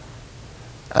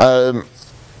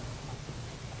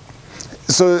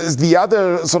 So the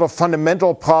other sort of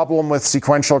fundamental problem with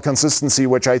sequential consistency,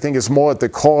 which I think is more at the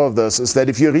core of this, is that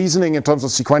if you're reasoning in terms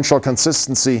of sequential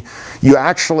consistency, you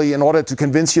actually, in order to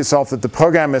convince yourself that the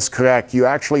program is correct, you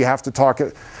actually have to talk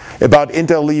about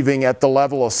interleaving at the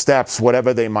level of steps,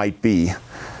 whatever they might be.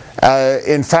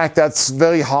 In fact, that's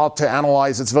very hard to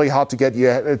analyze. It's very hard to get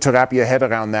to wrap your head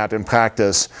around that in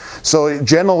practice. So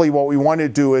generally what we want to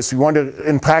do is we want to,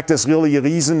 in practice, really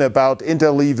reason about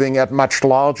interleaving at a much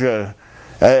larger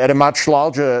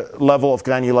level of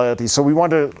granularity. So we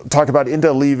want to talk about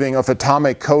interleaving of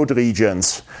atomic code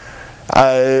regions,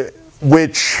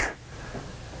 which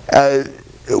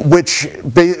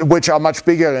are much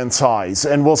bigger in size.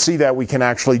 And we'll see that we can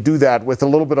actually do that with a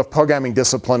little bit of programming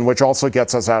discipline, which also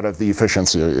gets us out of the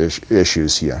efficiency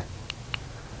issues here.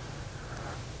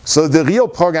 So the real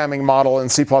programming model in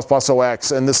C++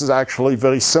 OX, and this is actually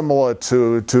very similar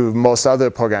to most other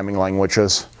programming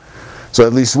languages, so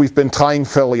at least we've been trying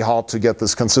fairly hard to get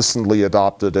this consistently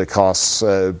adopted across,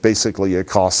 basically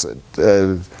across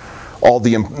all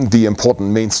the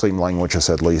important mainstream languages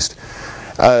at least.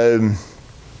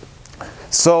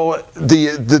 So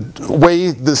the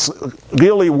way this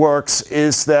really works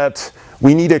is that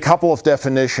we need a couple of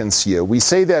definitions here. We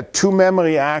say that two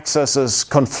memory accesses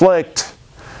conflict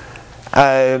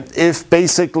if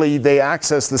basically they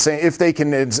access the same, if they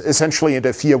can essentially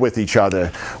interfere with each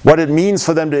other. What it means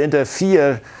for them to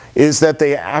interfere is that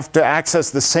they have to access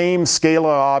the same scalar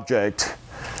object.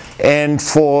 And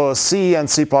for C and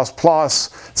C++,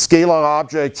 scalar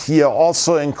object here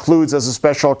also includes, as a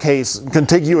special case,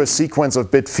 contiguous sequence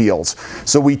of bit fields.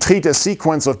 So we treat a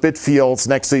sequence of bit fields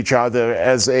next to each other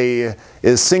as a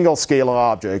single scalar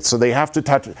object. So they have to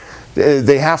touch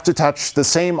the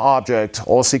same object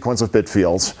or sequence of bit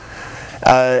fields.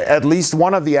 At least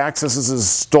one of the accesses is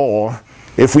store.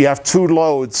 if we have two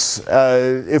loads,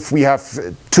 if we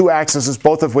have two accesses,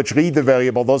 both of which read the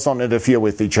variable, those don't interfere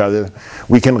with each other.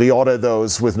 We can reorder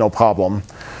those with no problem.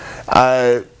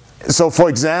 So for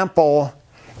example,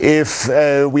 if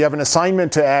we have an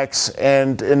assignment to x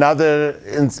and another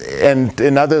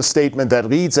statement that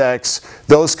reads x,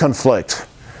 those conflict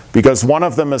because one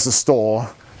of them is a store,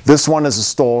 this one is a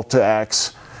store to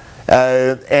x,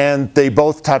 and they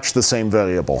both touch the same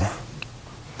variable.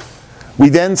 We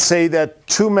then say that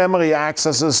two memory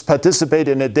accesses participate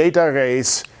in a data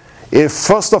race if,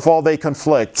 first of all, they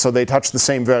conflict, so they touch the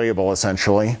same variable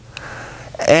essentially,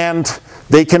 and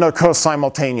they can occur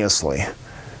simultaneously.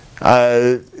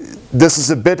 This is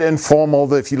a bit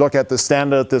informal. If you look at the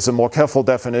standard, there's a more careful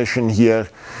definition here.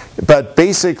 But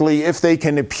basically, if they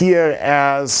can appear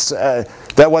as,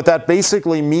 what that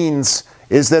basically means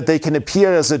is that they can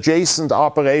appear as adjacent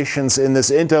operations in this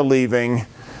interleaving,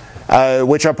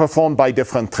 which are performed by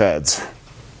different threads.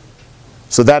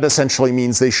 So that essentially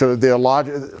means they're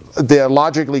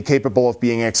logically capable of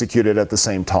being executed at the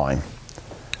same time.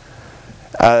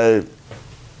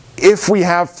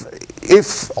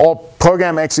 If our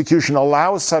program execution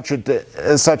allows such a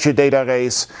data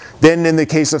race, then in the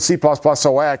case of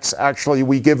C++OX, actually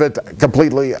we give it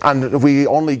we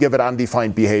only give it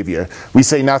undefined behavior. We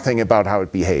say nothing about how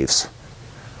it behaves.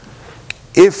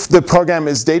 If the program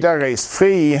is data race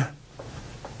free,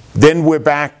 then we're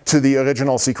back to the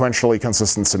original sequentially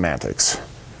consistent semantics.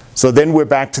 So then we're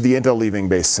back to the interleaving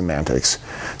based semantics.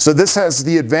 So this has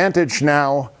the advantage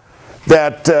now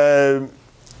that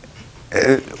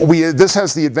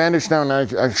and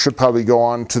I should probably go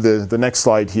on to the next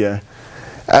slide here,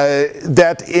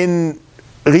 that in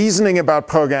reasoning about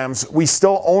programs, we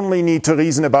still only need to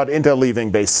reason about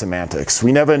interleaving based semantics.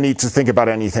 We never need to think about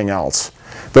anything else.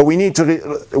 But we need to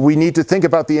think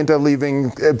about the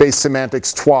interleaving based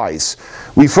semantics twice.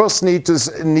 We first need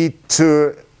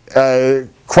to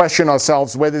question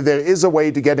ourselves whether there is a way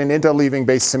to get an interleaving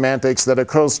based semantics that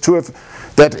occurs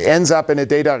that ends up in a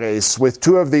data race with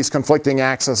two of these conflicting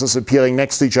accesses appearing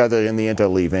next to each other in the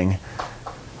interleaving.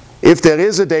 If there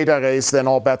is a data race, then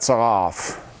all bets are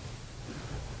off.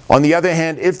 On the other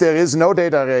hand, if there is no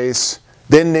data race,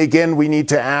 then again we need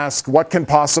to ask what can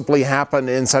possibly happen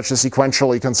in such a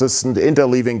sequentially consistent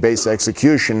interleaving based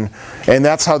execution, and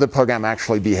that's how the program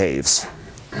actually behaves.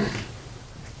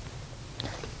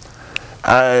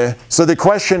 So the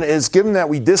question is, given that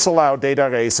we disallow data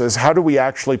races, how do we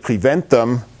actually prevent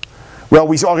them? Well,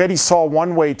 we already saw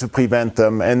one way to prevent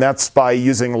them, and that's by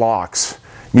using locks,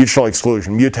 mutual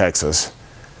exclusion, mutexes.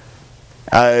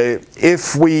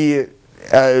 If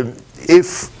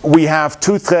we have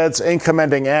two threads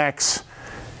incrementing x,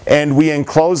 and we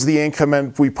enclose the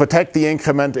increment, we protect the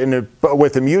increment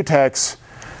with a mutex,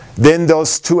 then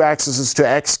those two accesses to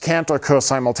x can't occur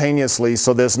simultaneously,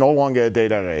 so there's no longer a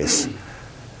data race.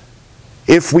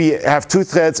 If we have two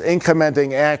threads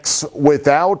incrementing x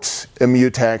without a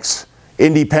mutex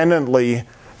independently,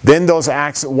 then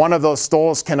one of those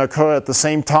stores can occur at the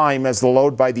same time as the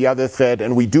load by the other thread,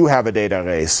 and we do have a data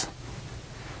race.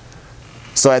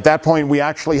 So at that point, we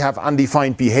actually have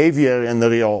undefined behavior in the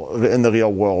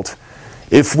real world.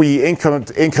 If we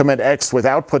increment x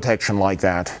without protection like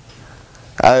that,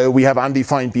 we have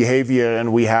undefined behavior,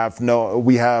 and we have no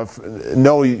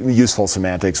useful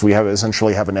semantics. We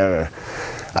essentially have an error.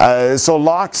 So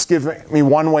locks give me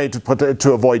one way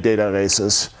to avoid data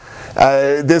races.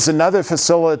 There's another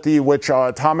facility which are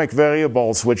atomic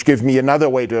variables, which give me another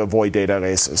way to avoid data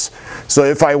races. So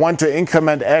if I want to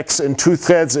increment x in two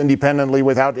threads independently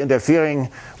without interfering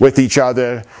with each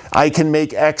other, I can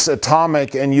make x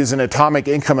atomic and use an atomic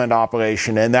increment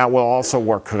operation, and that will also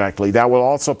work correctly. That will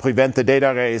also prevent the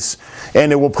data race,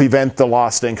 and it will prevent the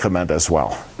lost increment as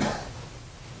well.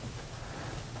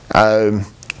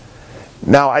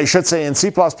 Now, I should say in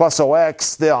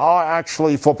C++OX, there are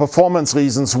actually, for performance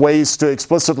reasons, ways to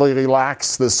explicitly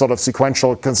relax this sort of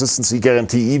sequential consistency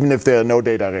guarantee, even if there are no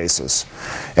data races.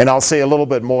 And I'll say a little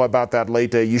bit more about that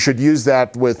later. You should use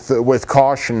that with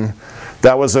caution.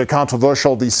 That was a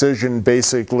controversial decision,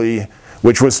 basically,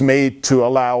 which was made to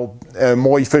allow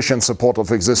more efficient support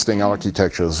of existing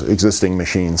architectures, existing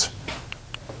machines.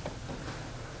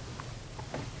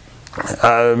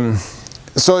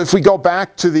 So if we go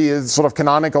back to the sort of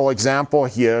canonical example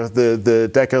here, the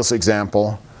Decker's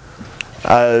example,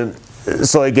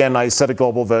 so again, I set a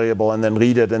global variable and then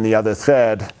read it in the other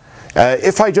thread.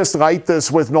 If I just write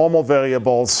this with normal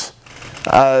variables,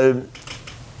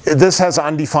 this has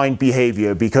undefined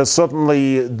behavior, because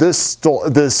certainly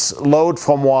this load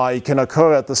from y can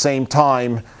occur at the same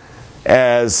time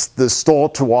as the store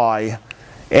to y.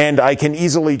 and I can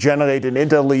easily generate an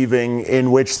interleaving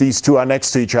in which these two are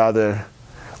next to each other,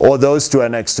 or those two are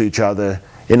next to each other.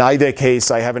 In either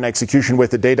case, I have an execution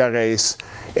with the data race,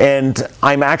 and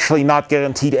I'm actually not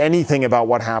guaranteed anything about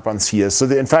what happens here. So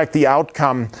in fact, the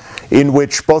outcome in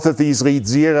which both of these read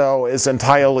 0 is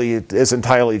entirely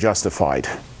justified.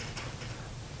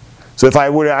 So if I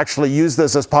were to actually use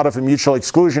this as part of a mutual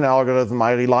exclusion algorithm,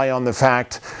 I rely on the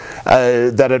fact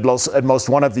that at most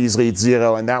one of these reads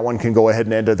 0, and that one can go ahead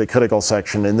and enter the critical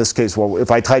section. In this case, well,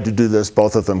 if I tried to do this,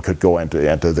 both of them could go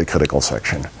enter the critical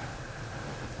section.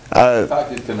 In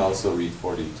fact, it can also read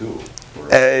 42.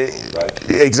 Right?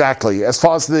 Exactly. As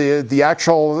far as the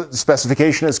actual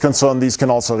specification is concerned, these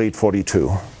can also read 42.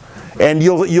 And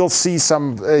you'll see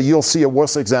a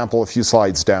worse example a few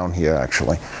slides down here,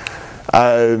 actually.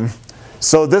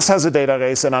 So this has a data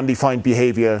race and undefined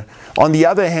behavior. On the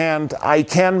other hand, I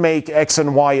can make X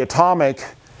and Y atomic,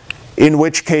 in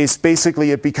which case basically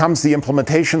it becomes the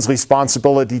implementation's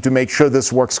responsibility to make sure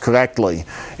this works correctly.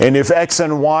 And if X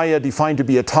and Y are defined to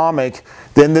be atomic,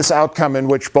 then this outcome in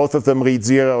which both of them read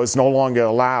 0 is no longer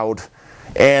allowed.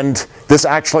 And this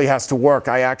actually has to work.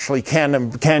 I actually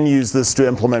can use this to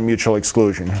implement mutual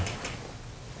exclusion.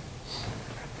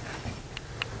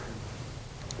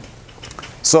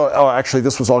 So, oh, actually,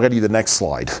 this was already the next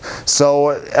slide.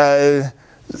 So,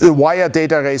 why are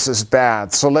data races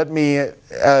bad? So let me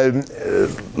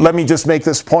just make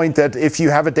this point that if you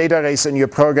have a data race in your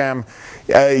program,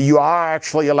 you are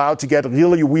actually allowed to get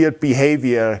really weird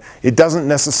behavior. It doesn't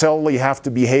necessarily have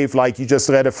to behave like you just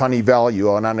read a funny value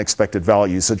or an unexpected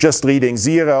value. So just reading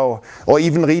 0 or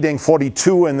even reading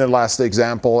 42 in the last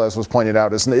example, as was pointed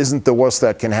out, isn't the worst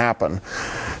that can happen.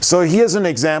 So here's an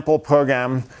example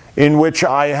program in which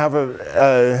I have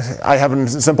a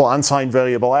simple unsigned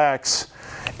variable x,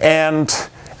 and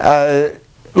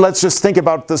let's just think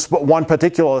about this one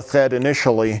particular thread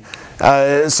initially.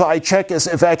 So I check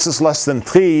if x is less than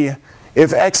 3.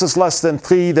 If x is less than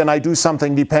 3, then I do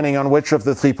something depending on which of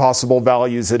the 3 possible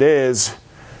values it is.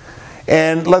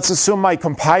 And let's assume my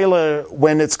compiler,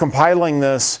 when it's compiling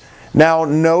this, now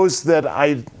knows that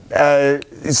I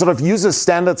sort of uses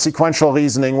standard sequential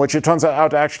reasoning, which it turns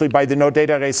out actually by the no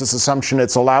data races assumption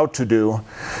it's allowed to do.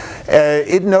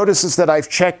 It notices that I've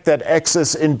checked that x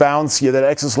is in bounds here, that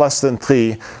x is less than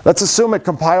 3. Let's assume it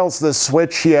compiles this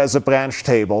switch here as a branch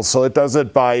table. So it does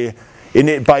it by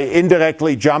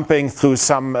indirectly jumping through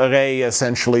some array,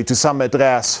 essentially, to some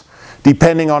address,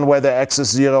 depending on whether x is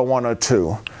 0, 1, or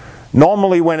 2.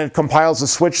 Normally, when it compiles a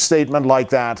switch statement like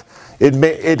that,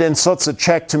 it inserts a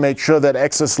check to make sure that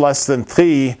x is less than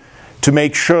 3, to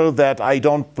make sure that I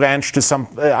don't branch to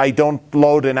I don't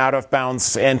load an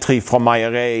out-of-bounds entry from my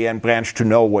array and branch to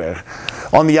nowhere.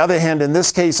 On the other hand, in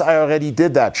this case, I already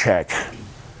did that check.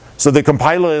 So the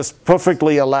compiler is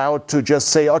perfectly allowed to just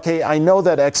say, okay, I know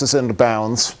that x is in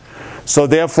bounds, so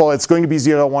therefore it's going to be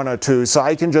 0, 1, or 2. So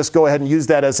I can just go ahead and use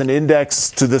that as an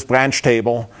index to this branch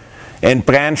table and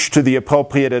branch to the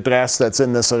appropriate address that's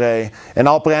in this array. And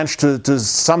I'll branch to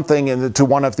something to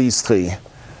one of these 3.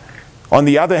 On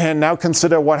the other hand, now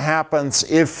consider what happens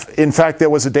if, in fact,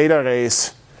 there was a data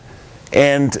race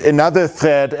and another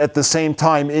thread at the same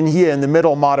time in here in the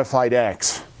middle modified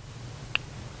x.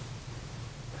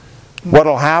 What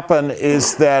will happen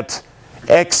is that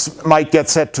x might get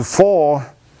set to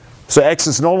 4, so x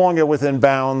is no longer within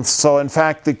bounds. So in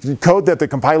fact, the code that the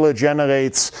compiler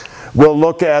generates will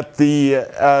look at the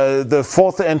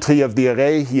 4th entry of the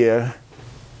array here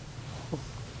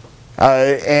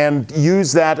and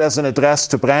use that as an address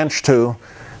to branch to,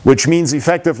 which means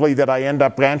effectively that I end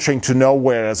up branching to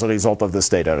nowhere as a result of this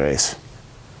data race.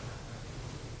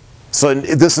 So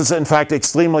this is in fact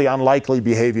extremely unlikely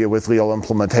behavior with real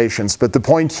implementations. But the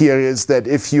point here is that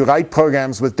if you write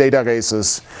programs with data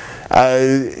races,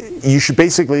 you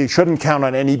shouldn't count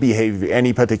on any behavior,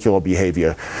 any particular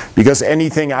behavior, because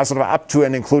anything sort of up to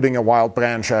and including a wild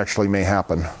branch actually may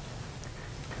happen.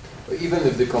 Even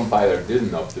if the compiler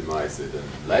didn't optimize it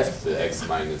and left the x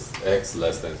minus x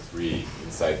less than 3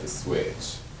 inside the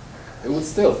switch, it would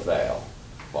still fail,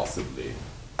 possibly.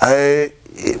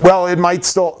 Well, it might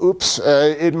still.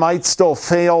 It might still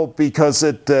fail because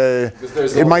it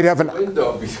might have a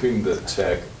window between the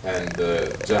check and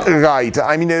the jump. Right.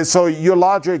 I mean, so your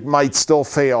logic might still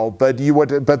fail, but you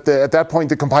would. But at that point,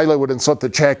 the compiler would insert the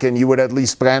check, and you would at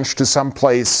least branch to some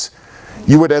place.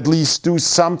 You would at least do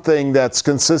something that's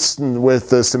consistent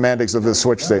with the semantics of the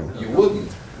switch statement. You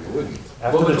wouldn't. You wouldn't.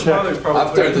 After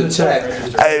the check.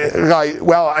 Right.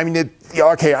 Well, I mean,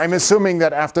 okay, I'm assuming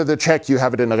that after the check you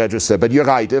have it in a register, but you're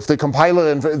right. If the compiler,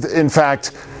 in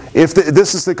fact, if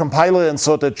this is the compiler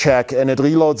inserted check and it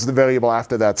reloads the variable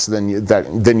after that, so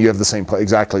then you have the same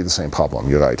exactly the same problem.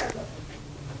 You're right.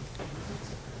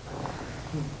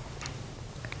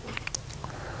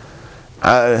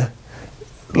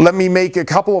 Let me make a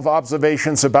couple of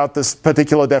observations about this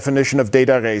particular definition of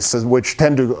data race, which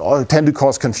tend to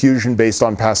cause confusion based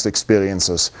on past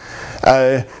experiences.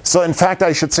 So in fact,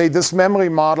 I should say this memory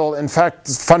model, in fact,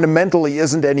 fundamentally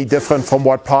isn't any different from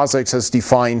what POSIX has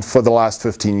defined for the last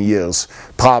 15 years,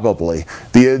 probably.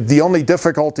 The only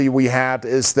difficulty we had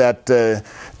is that the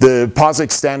POSIX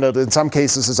standard in some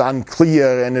cases is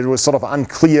unclear, and it was sort of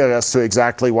unclear as to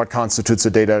exactly what constitutes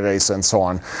a data race and so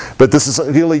on. But this is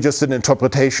really just an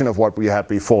interpretation of what we had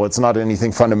before. It's not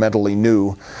anything fundamentally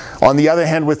new. On the other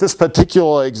hand, with this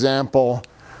particular example,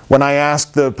 when I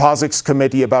asked the POSIX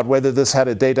committee about whether this had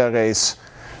a data race,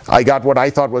 I got what I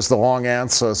thought was the wrong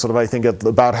answer, sort of I think at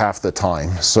about half the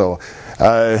time. So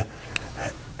the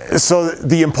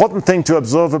important thing to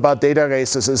observe about data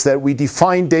races is that we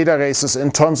define data races in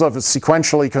terms of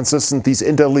sequentially consistent, these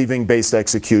interleaving based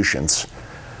executions.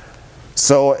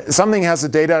 So something has a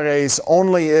data race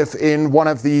only if in one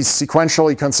of these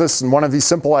sequentially consistent, one of these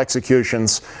simple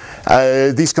executions,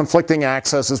 these conflicting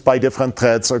accesses by different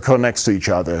threads occur next to each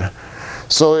other.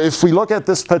 So if we look at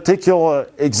this particular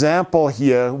example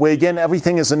here, where again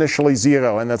everything is initially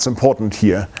 0, and that's important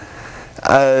here,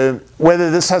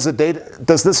 whether this has a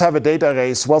does this have a data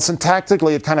race? Well,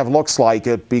 syntactically it kind of looks like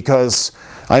it, because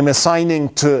I'm assigning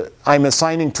to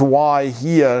y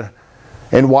here,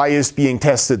 and y is being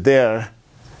tested there.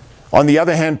 On the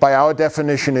other hand, by our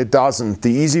definition, it doesn't. The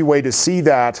easy way to see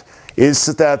that is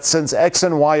that since x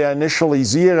and y are initially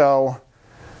 0,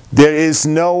 there is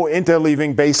no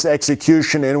interleaving based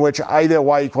execution in which either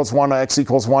y equals 1 or x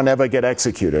equals 1 ever get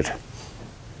executed.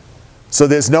 So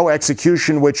there's no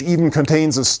execution which even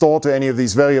contains a store to any of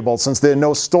these variables. Since there are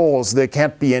no stores, there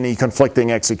can't be any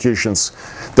conflicting executions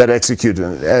that execute,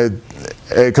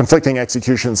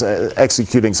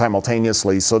 executing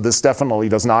simultaneously. So this definitely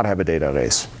does not have a data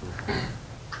race.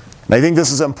 And I think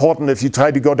this is important. If you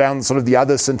try to go down sort of the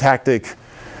other syntactic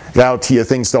route here,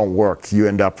 things don't work. You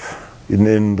end up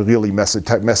in really messy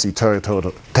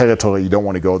territory. You don't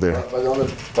want to go there. But on a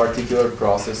particular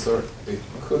processor, it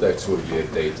could actually be a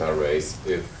data race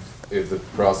if the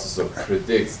processor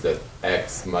predicts that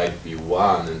x might be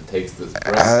 1 and takes this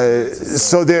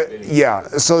so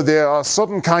there are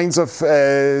certain kinds of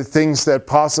things that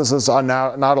processors are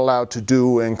now not allowed to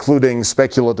do, including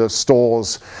speculative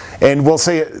stores. And we'll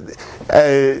say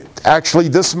actually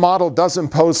this model does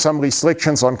impose some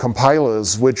restrictions on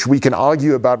compilers, which we can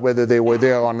argue about whether they were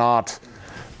there or not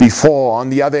before. On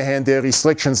the other hand, there are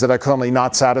restrictions that are currently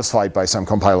not satisfied by some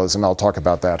compilers, and I'll talk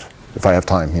about that if I have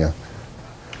time here.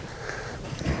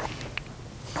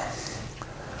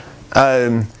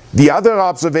 The other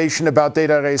observation about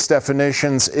data race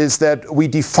definitions is that we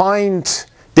defined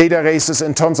data races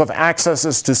in terms of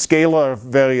accesses to scalar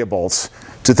variables,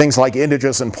 to things like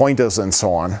integers and pointers and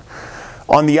so on.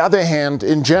 On the other hand,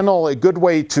 in general, a good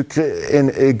way to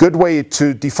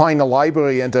define a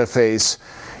library interface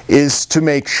is to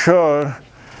make sure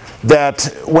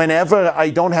that whenever I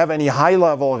don't have any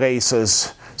high-level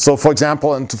races, so for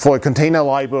example, for a container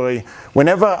library,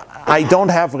 whenever I don't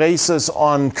have races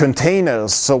on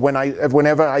containers, so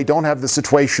whenever I don't have the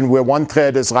situation where one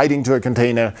thread is writing to a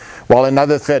container while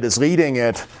another thread is reading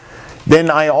it,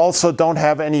 then I also don't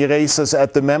have any races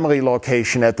at the memory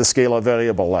location at the scalar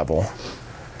variable level.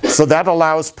 So that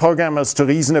allows programmers to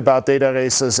reason about data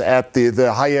races at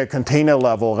the higher container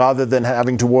level rather than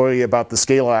having to worry about the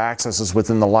scalar accesses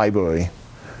within the library.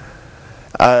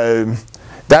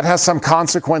 That has some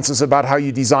consequences about how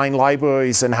you design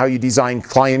libraries and how you design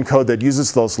client code that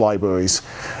uses those libraries.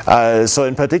 So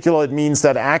in particular, it means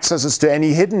that accesses to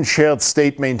any hidden shared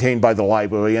state maintained by the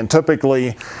library, and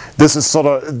typically this is sort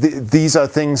of these are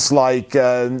things like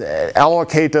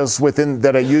allocators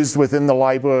that are used within the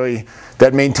library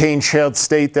that maintain shared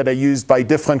state that are used by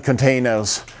different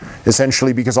containers,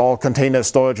 essentially because all container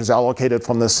storage is allocated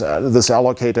from this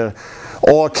allocator,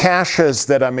 or caches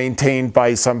that are maintained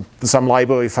by some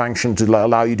library function to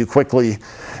allow you to quickly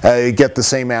get the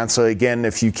same answer again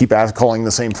if you keep calling the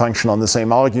same function on the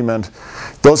same argument.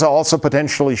 Those are also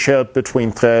potentially shared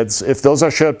between threads. If those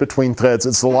are shared between threads,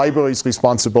 it's the library's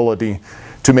responsibility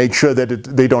to make sure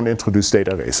that they don't introduce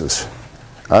data races.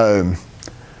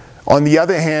 On the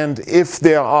other hand, if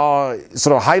there are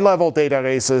sort of high-level data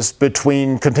races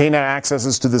between container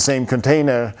accesses to the same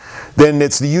container, then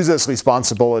it's the user's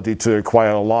responsibility to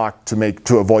acquire a lock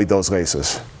to avoid those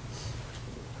races.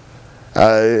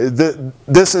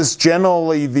 This is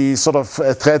generally the sort of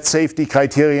thread safety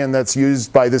criterion that's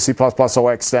used by the C++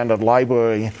 OX standard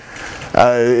library.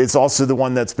 It's also the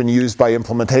one that's been used by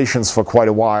implementations for quite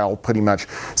a while, pretty much.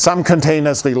 Some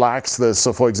containers relax this,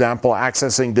 so for example,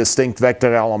 accessing distinct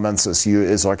vector elements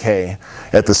is okay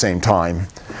at the same time.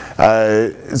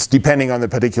 It's depending on the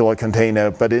particular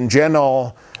container, but in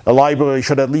general, a library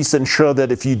should at least ensure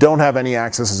that if you don't have any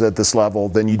accesses at this level,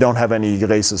 then you don't have any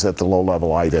erases at the low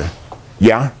level either.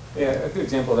 Yeah? Yeah, a good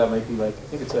example of that might be like, I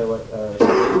think it's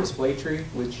a display tree,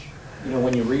 which, you know,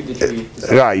 when you read the tree,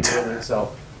 it's right.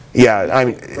 itself. Yeah, I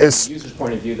mean, from the user's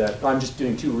point of view, that I'm just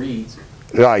doing 2 reads.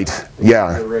 Right,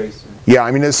 yeah. Erase. Yeah,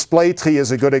 I mean, a display tree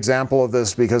is a good example of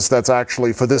this because that's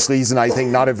actually, for this reason, I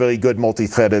think not a very good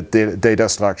multi-threaded data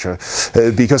structure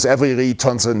because every read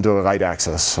turns into a write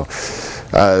access.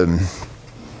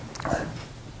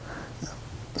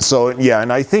 So yeah,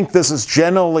 and I think this is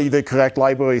generally the correct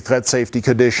library thread safety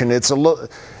condition. It's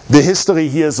the history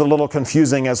here is a little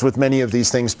confusing, as with many of these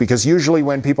things, because usually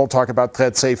when people talk about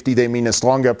thread safety, they mean a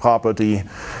stronger property,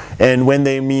 and when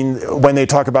they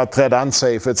talk about thread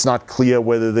unsafe, it's not clear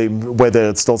whether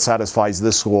it still satisfies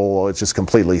this rule or it's just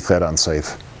completely thread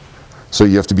unsafe. So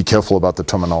you have to be careful about the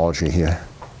terminology here.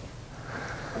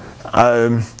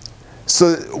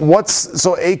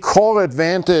 So a core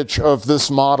advantage of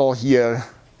this model here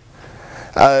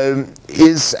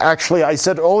is actually, I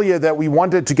said earlier that we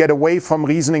wanted to get away from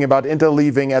reasoning about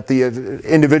interleaving at the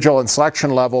individual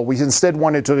instruction level. We instead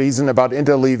wanted to reason about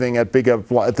interleaving at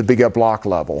the bigger block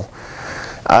level.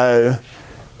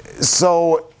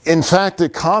 So in fact, the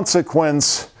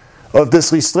consequence of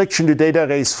this restriction to data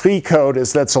erase free code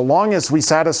is that so long as we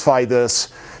satisfy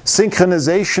this,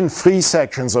 synchronization-free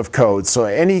sections of code, so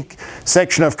any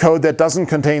section of code that doesn't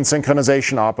contain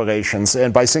synchronization operations,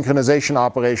 and by synchronization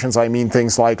operations I mean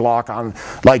things like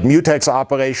like mutex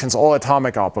operations or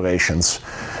atomic operations.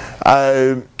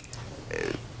 Any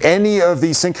of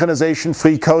these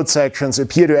synchronization-free code sections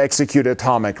appear to execute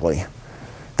atomically.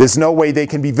 There's no way they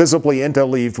can be visibly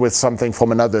interleaved with something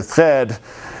from another thread.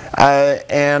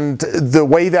 And the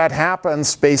way that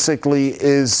happens basically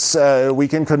is we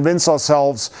can convince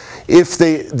ourselves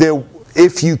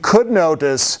if you could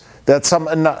notice that some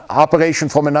operation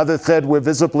from another thread were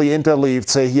visibly interleaved,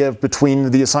 say here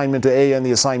between the assignment to A and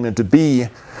the assignment to B.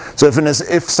 So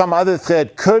if some other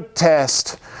thread could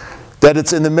test that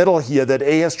it's in the middle here, that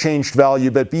A has changed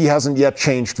value but B hasn't yet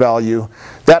changed value,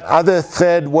 that other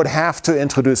thread would have to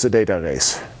introduce a data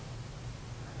erase.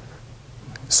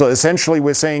 So essentially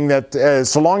we're saying that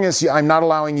so long as I'm not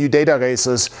allowing you data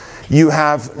erases, you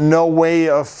have no way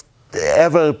of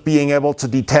ever being able to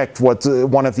detect what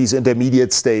one of these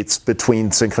intermediate states between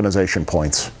synchronization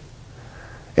points.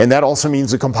 And that also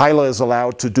means the compiler is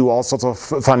allowed to do all sorts of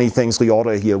funny things,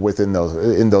 reorder here within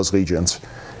in those regions.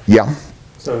 Yeah?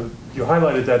 So you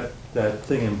highlighted that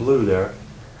thing in blue there.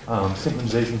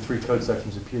 Synchronization-free code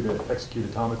sections appear to execute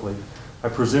atomically. I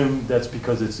presume that's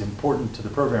because it's important to the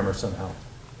programmer somehow.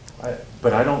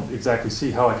 But I don't exactly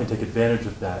see how I can take advantage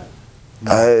of that.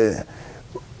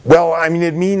 Well, I mean,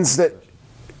 it means that,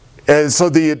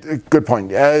 good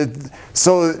point.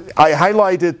 So I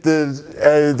highlighted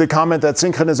the comment that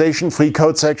synchronization-free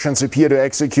code sections appear to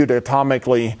execute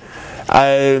atomically.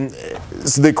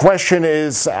 So the question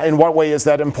is, in what way is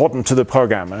that important to the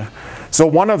programmer? So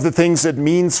one of the things it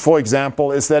means, for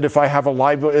example, is that if I have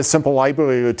a simple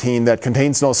library routine that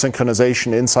contains no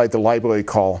synchronization inside the library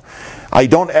call, I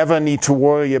don't ever need to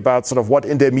worry about sort of what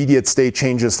intermediate state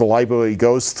changes the library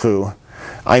goes through.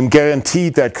 I'm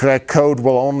guaranteed that correct code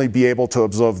will only be able to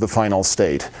observe the final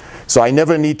state. So I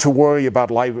never need to worry about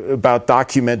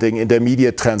documenting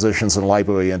intermediate transitions in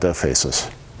library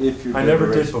interfaces. I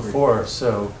never did before,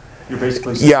 so you're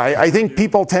basically... Yeah, I think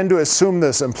people tend to assume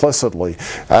this implicitly.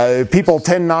 People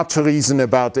tend not to reason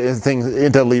about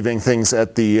interleaving things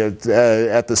at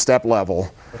the step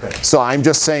level. Okay. So I'm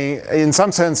just saying, in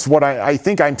some sense, what I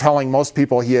think I'm telling most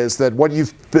people here is that what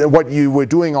you were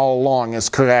doing all along is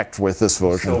correct with this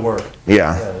version. Still work.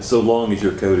 Yeah. So long as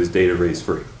your code is data erase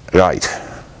free. Right.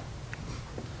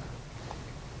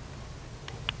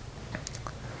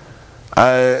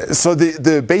 So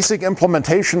the basic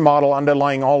implementation model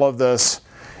underlying all of this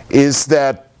is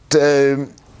that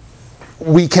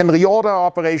we can reorder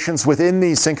operations within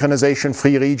these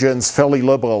synchronization-free regions fairly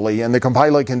liberally, and the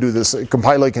compiler can do this.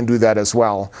 Compiler can do that as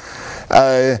well.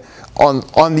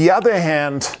 On the other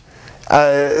hand,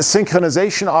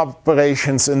 synchronization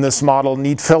operations in this model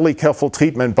need fairly careful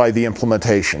treatment by the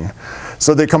implementation.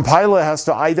 So the compiler has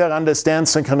to either understand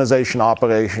synchronization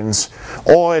operations,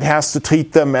 or it has to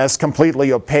treat them as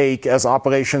completely opaque as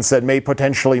operations that may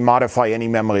potentially modify any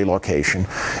memory location.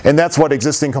 And that's what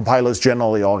existing compilers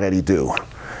generally already do.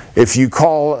 If you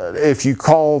call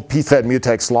pthread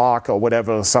mutex lock or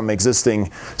whatever some existing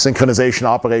synchronization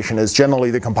operation is, generally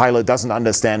the compiler doesn't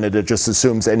understand it. It just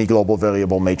assumes any global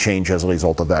variable may change as a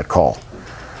result of that call.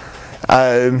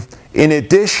 In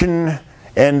addition,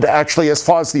 and actually as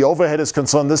far as the overhead is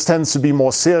concerned, this tends to be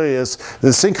more serious. The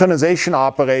synchronization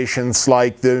operations,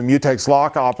 like the mutex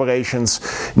lock operations,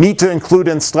 need to include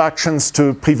instructions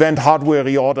to prevent hardware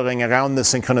reordering around the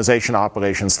synchronization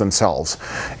operations themselves.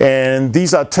 And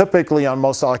these are typically on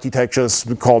most architectures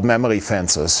called memory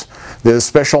fences. There's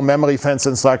special memory fence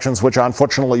instructions which are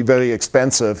unfortunately very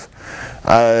expensive.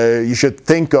 You should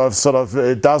think of sort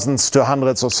of dozens to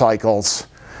hundreds of cycles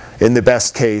in the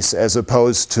best case, as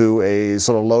opposed to a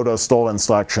sort of load or store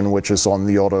instruction, which is on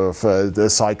the order of the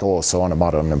cycle or so on a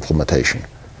modern implementation,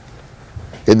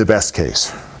 in the best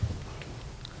case.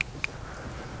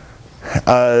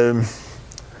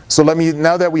 So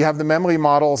now that we have the memory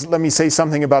models, let me say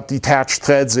something about detached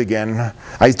threads again.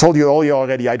 I told you earlier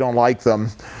already I don't like them.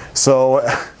 So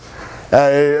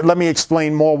let me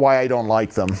explain more why I don't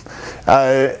like them.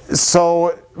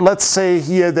 So let's say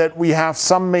here that we have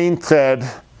some main thread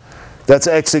that's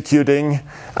executing.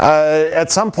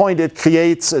 At some point it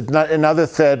creates another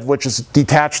thread, which is a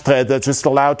detached thread that's just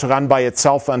allowed to run by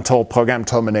itself until program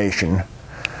termination.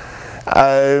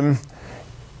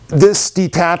 This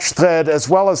detached thread, as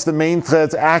well as the main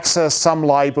threads, access some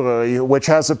library which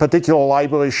has a particular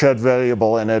library shared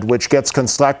variable in it, which gets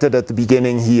constructed at the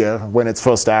beginning here when it's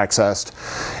first accessed,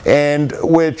 and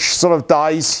which sort of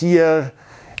dies here.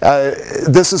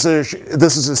 This is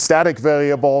a static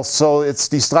variable, so its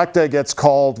destructor gets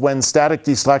called when static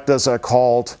destructors are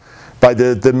called by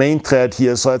the main thread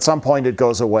here, so at some point it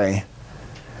goes away.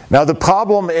 Now the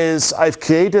problem is I've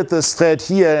created this thread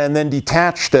here and then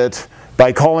detached it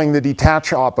by calling the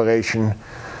detach operation.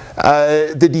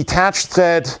 The detached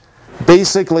thread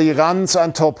basically runs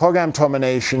until program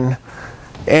termination,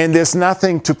 and there's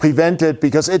nothing to prevent it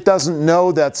because it doesn't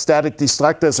know that static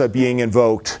destructors are being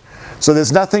invoked. So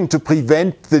there's nothing to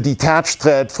prevent the detached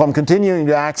thread from continuing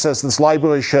to access this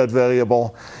library shared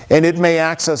variable, and it may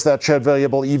access that shared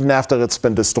variable even after it's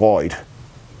been destroyed.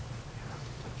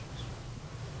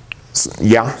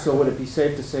 Yeah? So would it be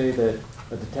safe to say that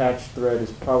a detached thread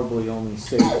is probably only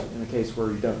safe in the case where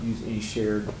you don't use any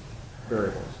shared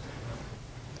variables?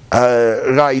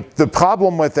 Right. The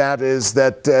problem with that is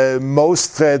that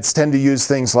most threads tend to use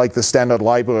things like the standard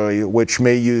library, which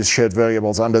may use shared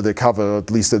variables under the cover, at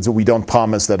least we don't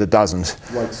promise that it doesn't.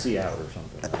 Like cout or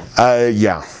something.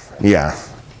 Yeah.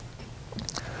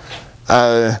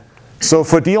 So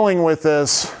for dealing with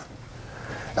this,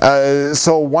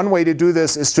 so one way to do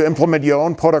this is to implement your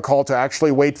own protocol to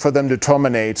actually wait for them to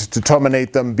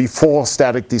terminate them before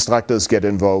static destructors get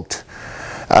invoked.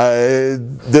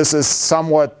 This is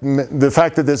somewhat, the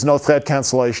fact that there's no thread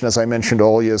cancellation, as I mentioned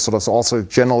earlier, sort of also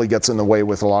generally gets in the way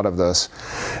with a lot of this.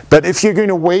 But if you're going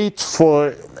to wait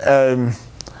for,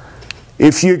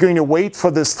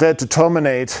 this thread to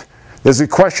terminate, there's a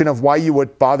question of why you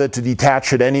would bother to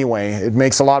detach it anyway. It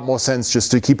makes a lot more sense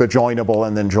just to keep it joinable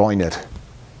and then join it.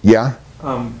 Yeah?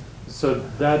 So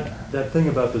that thing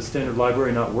about the standard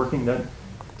library not working,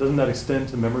 doesn't that extend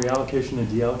to memory allocation and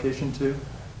deallocation too?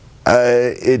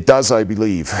 It does, I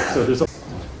believe.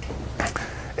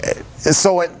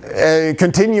 So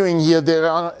continuing here,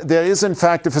 there is in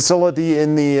fact a facility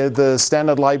in the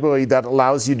standard library that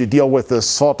allows you to deal with this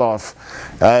sort of,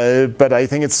 but I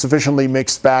think it's sufficiently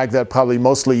mixed bag that probably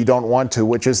mostly you don't want to,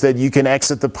 which is that you can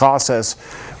exit the process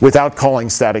without calling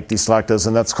static destructors,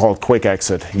 and that's called quick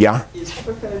exit. Yeah? Is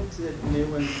quick exit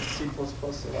new in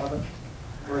C++11,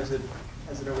 or has it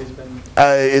always been?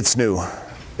 It's new.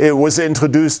 It was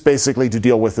introduced basically to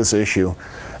deal with this issue.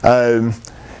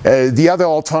 The other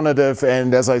alternative,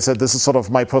 and as I said, this is sort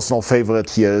of my personal favorite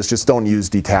here, is just don't use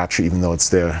detach even though it's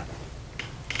there.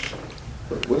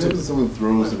 What happens if someone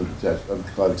throws a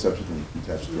cloud exception in a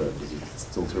detached thread? Does it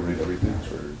still terminate everything,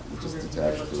 or just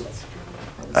detach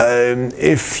it?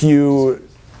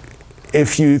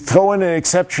 If you throw in an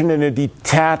exception in a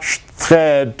detached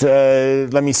thread,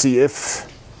 let me see,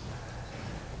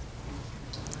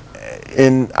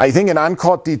 I think an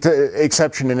uncaught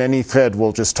exception in any thread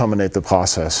will just terminate the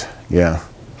process. Yeah.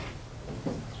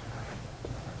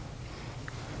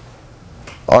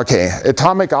 Okay,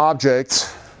 atomic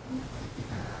objects.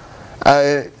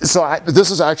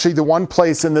 This is actually the one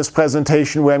place in this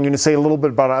presentation where I'm going to say a little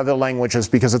bit about other languages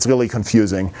because it's really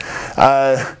confusing.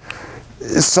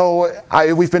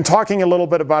 We've been talking a little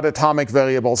bit about atomic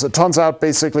variables. It turns out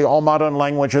basically all modern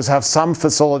languages have some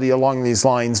facility along these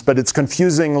lines, but it's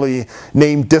confusingly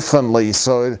named differently.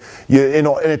 So in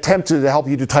an attempt to help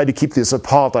you to try to keep this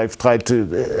apart, I've tried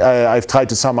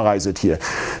to summarize it here.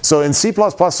 So in C++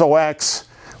 OX,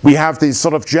 we have these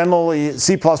sort of generally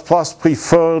C++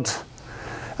 preferred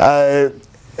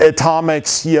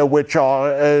atomics here, which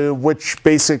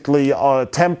basically are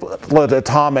template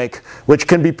atomic, which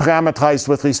can be parameterized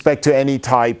with respect to any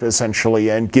type essentially,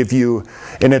 and give you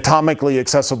an atomically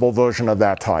accessible version of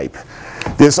that type.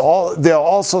 There are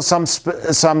also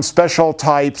some special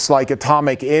types like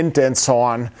atomic int and so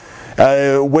on,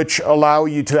 which allow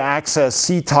you to access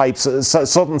C types,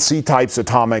 certain C types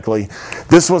atomically.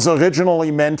 This was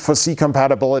originally meant for C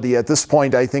compatibility. At this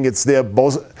point, I think it's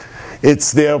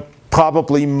there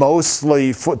probably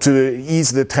mostly to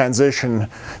ease the transition,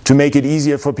 to make it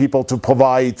easier for people to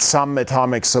provide some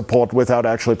atomic support without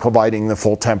actually providing the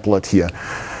full template here.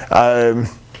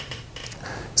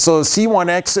 So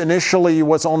C1X initially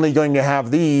was only going to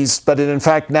have these, but it in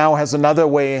fact now has another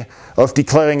way of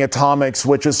declaring atomics,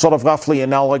 which is sort of roughly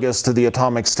analogous to the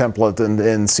atomics template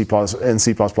in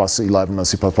C++11 or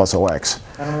C++ OX.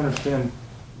 I don't understand.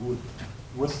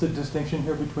 What's the distinction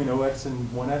here between OX and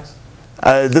 1X?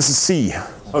 This is C.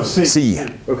 Oh, C. C,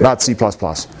 okay. Not C++.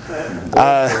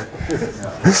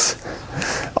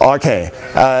 Okay.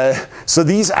 So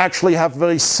these actually have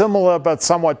very similar but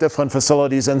somewhat different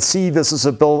facilities. And C, this is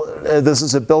a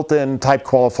built-in type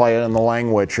qualifier in the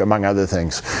language, among other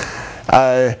things.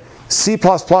 C++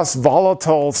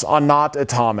 volatiles are not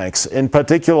atomics. In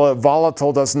particular,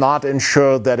 volatile does not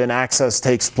ensure that an access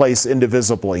takes place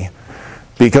indivisibly,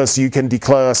 because you can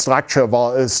declare a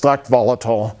struct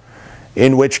volatile,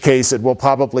 in which case it will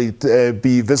probably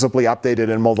be visibly updated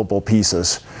in multiple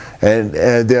pieces. And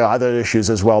there are other issues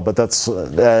as well, but that's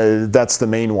the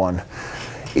main one.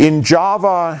 In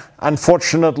Java,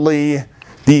 unfortunately,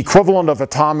 the equivalent of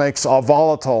atomics are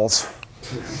volatiles,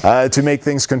 to make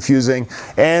things confusing.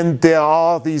 And there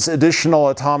are these additional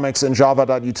atomics in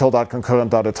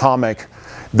java.util.concurrent.atomic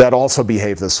that also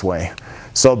behave this way.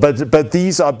 So, but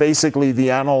these are basically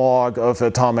the analog of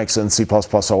atomics in C++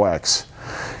 OX.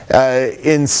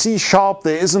 In C#,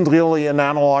 there isn't really an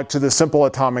analog to the simple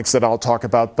atomics that I'll talk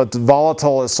about, but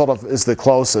volatile is is the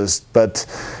closest, but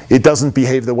it doesn't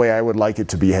behave the way I would like it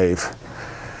to behave.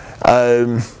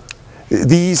 The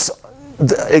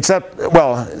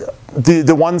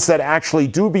ones that actually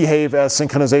do behave as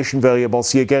synchronization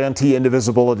variables here guarantee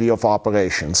indivisibility of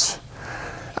operations.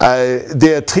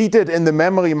 They're treated in the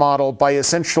memory model by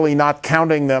essentially not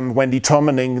counting them when you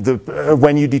determine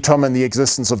the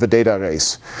existence of a data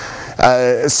race.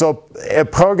 So a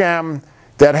program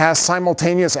that has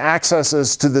simultaneous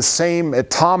accesses to the same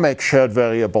atomic shared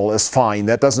variable is fine.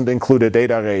 That doesn't include a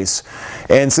data race.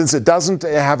 And since it doesn't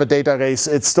have a data race,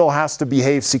 it still has to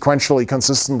behave sequentially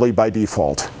consistently by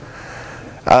default.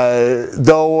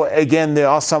 Though, again, there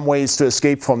are some ways to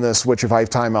escape from this, which if I have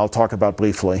time, I'll talk about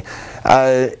briefly.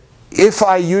 If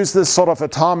I use this sort of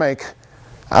atomic,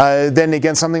 then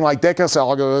again, something like Decker's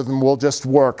algorithm will just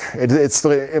work. It's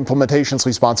the implementation's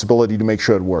responsibility to make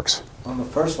sure it works. On the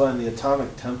first line, the atomic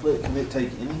template, can it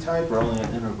take any type or only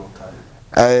an integral type?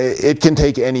 It can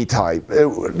take any type.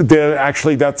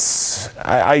 Actually,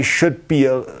 I should be.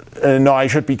 No, I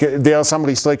should be. There are some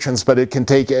restrictions, but it can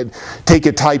take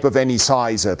a type of any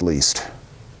size at least.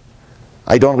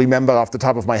 I don't remember off the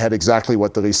top of my head exactly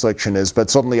what the restriction is, but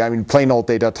certainly, I mean, plain old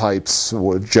data types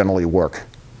would generally work.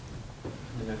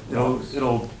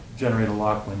 It'll generate a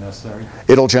lock when necessary.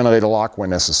 It'll generate a lock when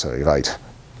necessary, right?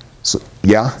 So,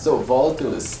 yeah. So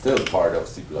volatile is still part of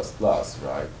C++,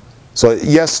 right? So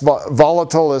yes,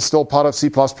 volatile is still part of C++,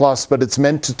 but it's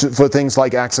meant for things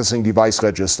like accessing device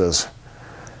registers.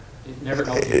 It never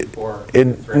helped before.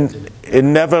 It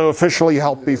never officially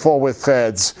helped before with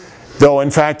threads, though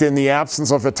in fact in the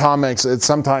absence of atomics, it's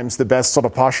sometimes the best sort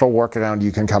of partial workaround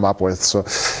you can come up with.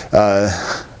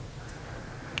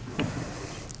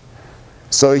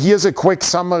 So here's a quick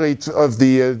summary of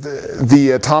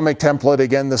the atomic template.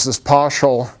 Again, this is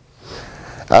partial.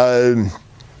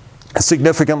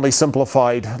 Significantly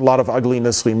simplified, a lot of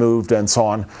ugliness removed, and so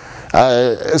on.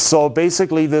 So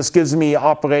basically, this gives me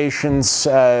operations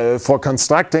for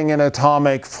constructing an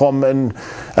atomic from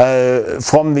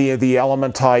the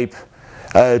element type,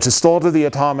 to store to the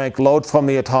atomic, load from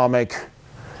the atomic,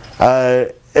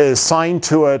 assign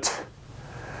to it,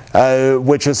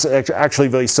 which is actually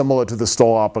very similar to the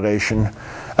store operation,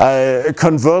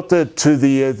 converted to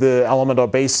the element or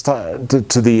base type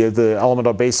to the element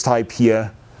or base type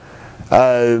here.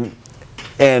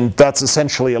 And that's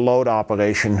essentially a load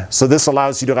operation. So this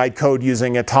allows you to write code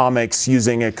using atomics,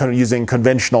 using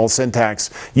conventional syntax.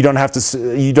 You don't have to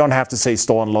say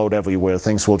store and load everywhere.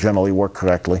 Things will generally work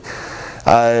correctly.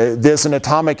 There's an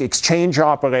atomic exchange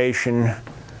operation.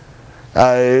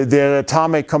 There are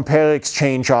atomic compare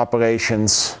exchange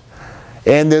operations.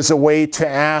 And there's a way to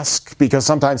ask, because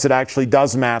sometimes it actually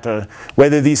does matter,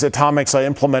 whether these atomics are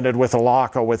implemented with a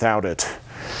lock or without it.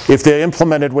 If they're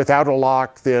implemented without a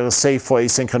lock, they're safe for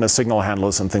asynchronous signal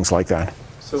handlers and things like that.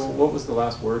 So what was the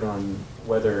last word on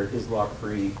whether is lock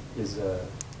free is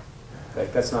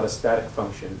that's not a static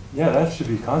function? Yeah, that should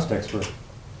be context free.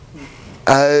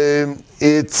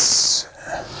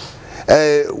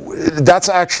 That's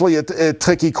actually a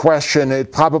tricky question.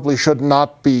 It probably should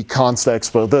not be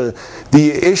context free.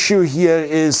 The issue here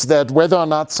is that whether or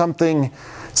not something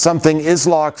is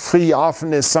lock free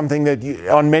often is something that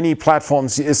on many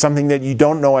platforms is something that you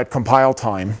don't know at compile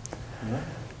time,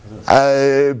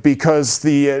 because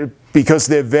there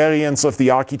are variants of the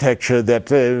architecture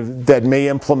that may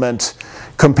implement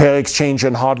compare exchange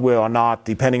in hardware or not,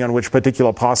 depending on which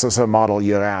particular processor model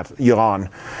you're on.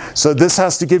 So this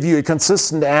has to give you a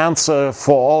consistent answer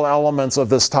for all elements of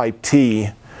this type T.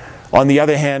 On the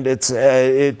other hand,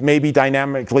 it may be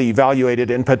dynamically evaluated.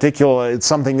 In particular, it's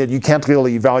something that you can't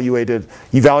really evaluate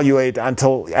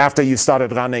until after you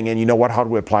started running and you know what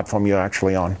hardware platform you're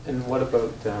actually on. And what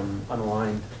about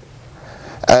unaligned?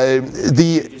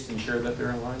 You just ensure that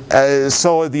they're aligned?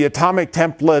 So the atomic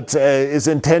template is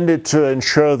intended to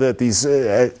ensure that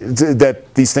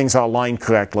these things are aligned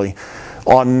correctly.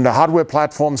 On hardware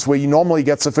platforms where you normally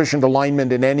get sufficient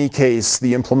alignment in any case,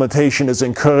 the implementation is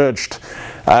encouraged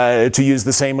to use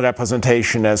the same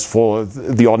representation as for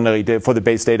the ordinary for the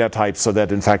base data type, so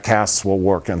that in fact casts will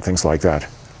work and things like that.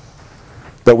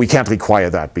 But we can't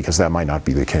require that because that might not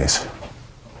be the case.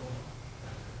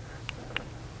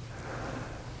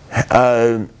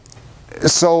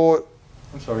 So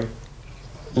I'm sorry.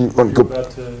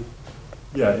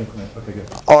 Yeah, increment. Okay, good.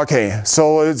 Okay,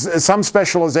 so some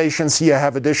specializations here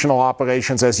have additional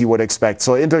operations as you would expect.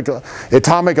 So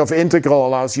atomic of integral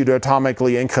allows you to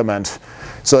atomically increment.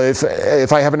 So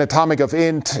if I have an atomic of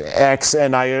int x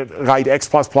and I write x++,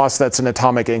 that's an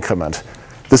atomic increment.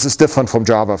 This is different from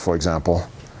Java, for example.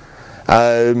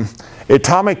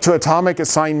 Atomic to atomic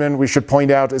assignment, we should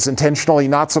point out, is intentionally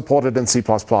not supported in C++.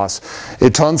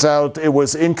 It turns out it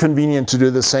was inconvenient to do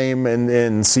the same in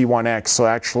C1X. So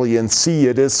actually in C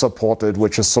it is supported,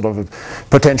 which is sort of a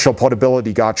potential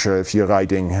portability gotcha if you're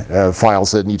writing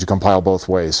files that need to compile both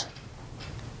ways.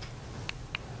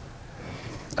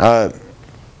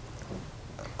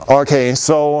 Okay,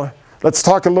 so let's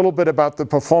talk a little bit about the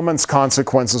performance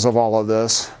consequences of all of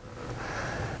this.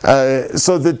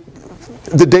 So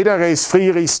the data arrays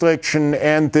free restriction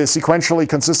and the sequentially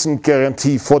consistent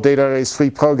guarantee for data arrays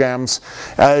free programs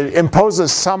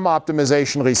imposes some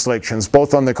optimization restrictions,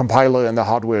 both on the compiler and the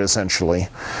hardware essentially.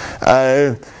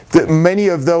 Many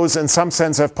of those in some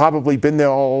sense have probably been there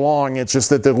all along. It's just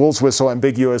that the rules were so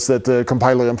ambiguous that the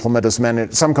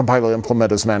some compiler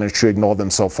implementers managed to ignore them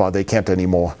so far. They can't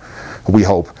anymore, we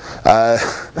hope.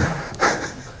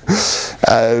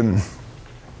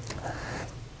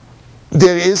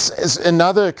 There is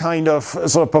another kind of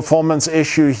sort of performance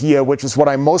issue here, which is what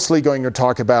I'm mostly going to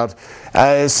talk about.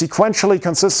 Sequentially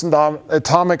consistent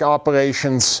atomic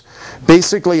operations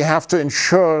basically have to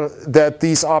ensure that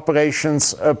these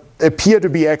operations appear to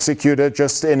be executed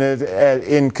just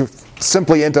in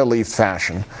simply interleaved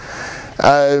fashion.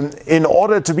 In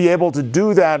order to be able to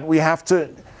do that, we have to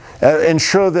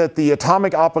ensure that the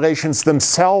atomic operations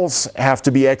themselves have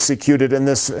to be executed in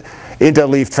this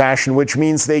interleaved fashion, which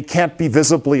means they can't be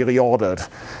visibly reordered.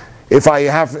 If I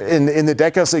have, in the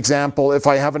Decker's example, if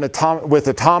I have with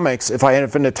atomics, if I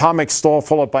have an atomic store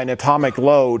followed by an atomic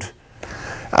load,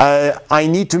 I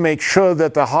need to make sure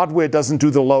that the hardware doesn't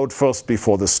do the load first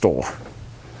before the store.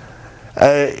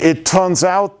 It turns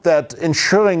out that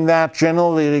ensuring that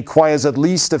generally requires at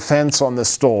least a fence on the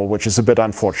store, which is a bit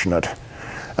unfortunate.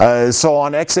 So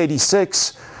on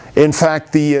x86, in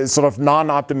fact, the sort of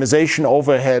non-optimization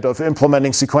overhead of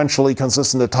implementing sequentially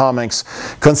consistent atomics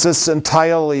consists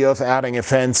entirely of adding a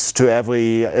fence to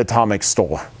every atomic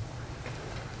store.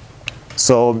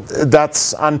 So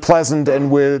that's unpleasant, and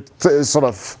we're sort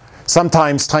of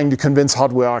sometimes trying to convince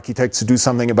hardware architects to do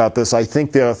something about this. I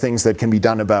think there are things that can be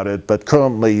done about it, but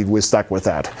currently we're stuck with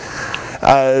that.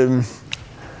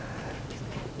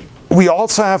 We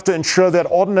also have to ensure that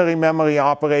ordinary memory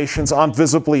operations aren't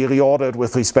visibly reordered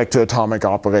with respect to atomic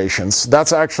operations.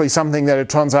 That's actually something that it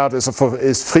turns out is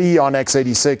free on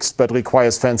x86 but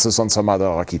requires fences on some other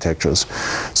architectures.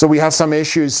 So we have some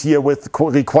issues here with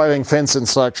requiring fence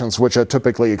instructions, which are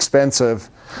typically expensive,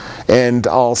 and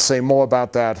I'll say more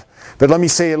about that. But let me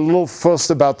say a little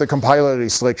first about the compiler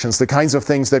restrictions, the kinds of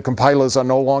things that compilers are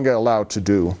no longer allowed to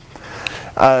do.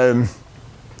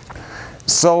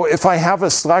 So if I have a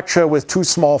structure with two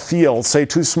small fields, say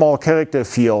two small character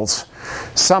fields,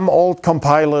 some old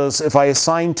compilers, if I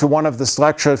assign to one of the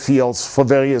structure fields for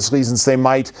various reasons, they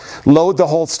might load the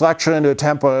whole structure into a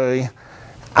temporary,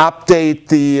 update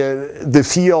the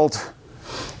field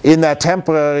in that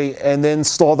temporary, and then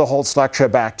store the whole structure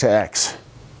back to X.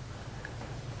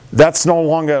 That's no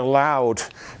longer allowed,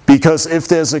 because if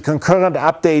there's a concurrent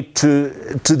update to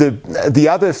the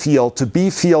other field, to B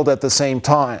field at the same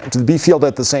time,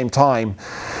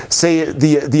 say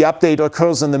the update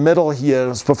occurs in the middle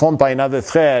here, is performed by another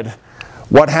thread,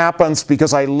 what happens,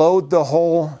 because I load the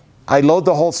whole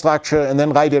structure and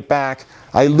then write it back,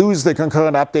 I lose the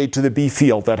concurrent update to the B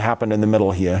field that happened in the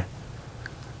middle here.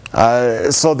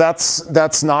 So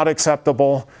that's not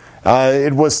acceptable.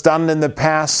 It was done in the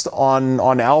past on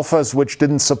alphas which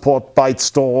didn't support byte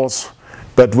stores,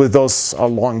 but with those are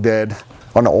long dead,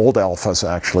 on old alphas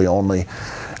actually only.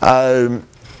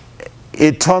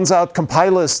 It turns out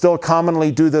compilers still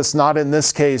commonly do this, not in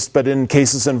this case, but in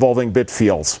cases involving bit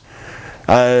fields.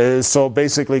 So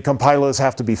basically compilers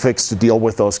have to be fixed to deal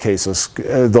with those cases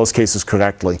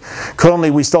correctly.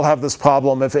 Currently we still have this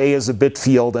problem if A is a bit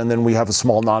field and then we have a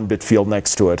small non-bit field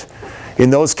next to it. In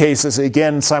those cases,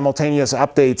 again, simultaneous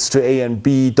updates to A and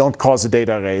B don't cause a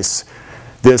data race.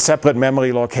 They're separate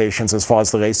memory locations as far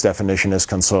as the race definition is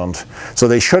concerned. So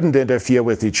they shouldn't interfere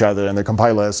with each other, and the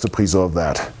compiler has to preserve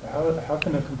that. How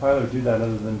can a compiler do that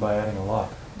other than by adding a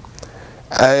lock?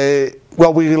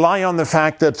 Well, we rely on the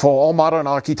fact that for all modern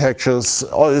architectures,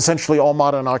 or essentially all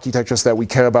modern architectures that we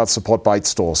care about support byte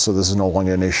stores, so this is no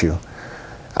longer an issue.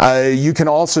 You can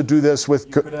also do this with...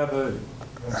 You could have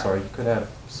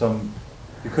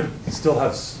you could still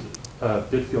have a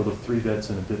bit field of 3 bits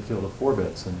and a bit field of 4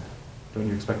 bits, and don't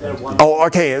you expect that to be... Oh,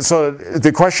 okay, so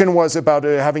the question was about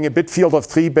having a bit field of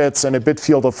 3 bits and a bit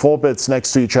field of 4 bits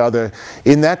next to each other.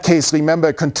 In that case,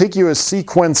 remember, contiguous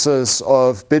sequences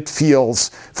of bit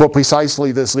fields for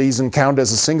precisely this reason count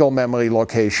as a single memory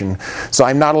location. So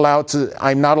I'm not allowed to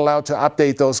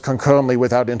update those concurrently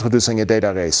without introducing a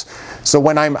data race. So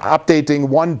when I'm updating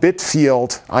one bit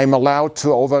field, I'm allowed to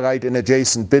overwrite an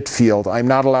adjacent bit field. I'm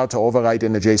not allowed to overwrite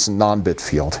an adjacent non-bit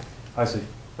field. I see.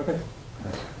 Okay.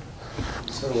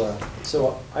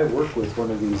 So I work with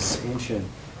one of these ancient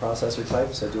processor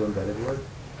types. I do embedded work.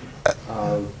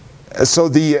 So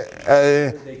the what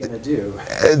are they going to do?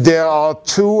 There are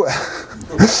two.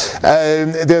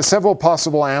 There are several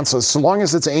possible answers. So long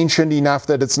as it's ancient enough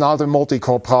that it's not a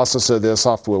multi-core processor, there are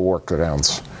software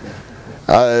workarounds.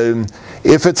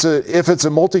 If it's a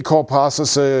multi-core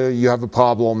processor, you have a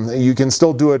problem. You can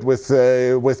still do it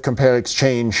with compare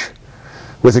exchange.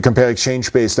 With a compare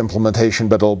exchange-based implementation,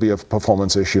 but it'll be a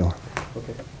performance issue.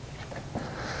 Okay.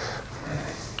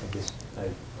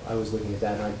 I was looking at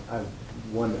that, and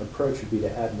one approach would be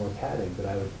to add more padding, but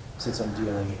since I'm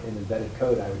dealing in embedded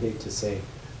code, I would hate to say,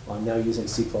 well, I'm now using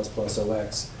C++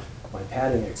 OX, my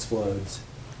padding explodes.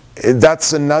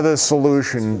 That's another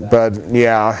solution, but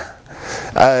yeah.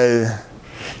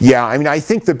 Yeah, I mean, I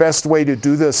think the best way to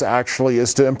do this actually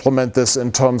is to implement this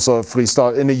in terms of on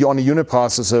a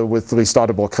uniprocessor with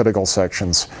restartable critical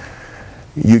sections.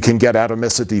 You can get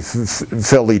atomicity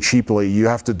fairly cheaply. You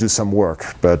have to do some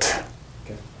work, but...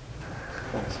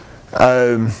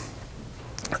 Okay,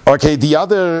 okay, the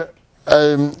other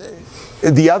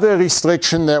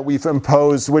restriction that we've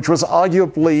imposed, which was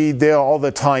arguably there all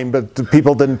the time, but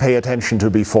people didn't pay attention to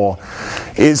before,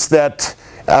 is that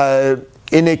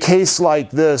in a case like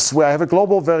this, where I have a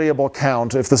global variable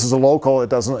count, if this is a local,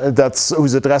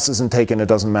 whose address isn't taken, it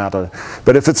doesn't matter.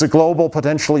 But if it's a global,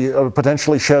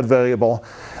 potentially shared variable,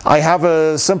 I have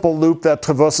a simple loop that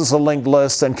traverses a linked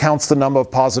list and counts the number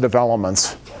of positive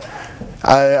elements.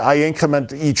 I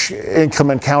increment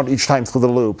count each time through the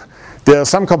loop. There are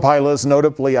some compilers,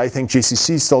 notably I think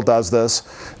GCC still does this,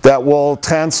 that will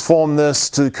transform this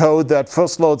to code that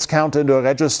first loads count into a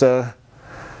register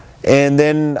and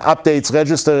then updates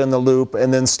register in the loop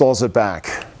and then stores it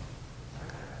back.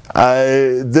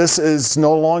 This is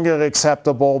no longer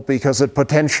acceptable because it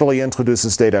potentially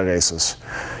introduces data races.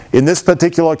 In this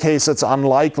particular case, it's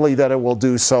unlikely that it will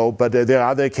do so, but there are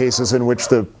other cases in which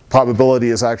the probability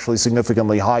is actually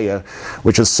significantly higher,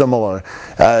 which is similar.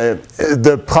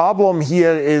 The problem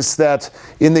here is that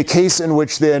in the case in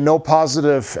which there are no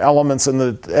positive elements in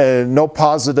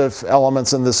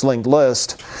this linked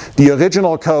list, the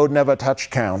original code never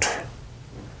touched count.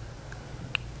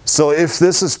 So if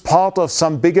this is part of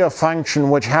some bigger function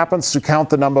which happens to count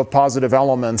the number of positive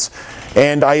elements,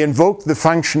 and I invoke the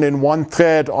function in one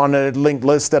thread on a linked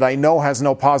list that I know has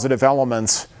no positive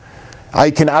elements,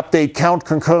 I can update count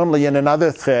concurrently in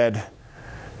another thread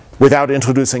without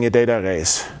introducing a data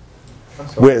race.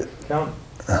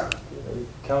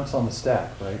 Count's on the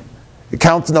stack, right?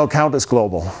 Count is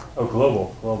global. Oh,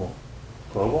 global.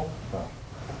 Global?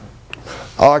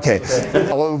 Okay,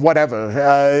 whatever.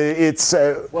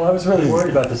 Well, I was really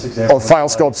worried about this example. Or file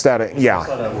scope static, yeah. I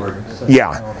saw that word. So,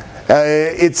 yeah.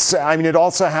 I mean, it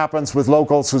also happens with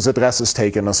locals whose address is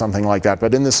taken or something like that,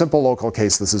 but in the simple local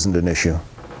case, this isn't an issue.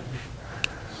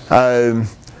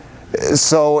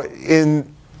 So in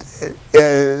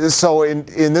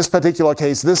this particular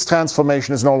case, this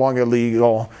transformation is no longer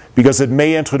legal because it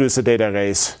may introduce a data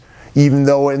race, even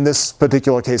though in this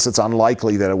particular case, it's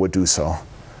unlikely that it would do so.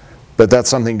 But that's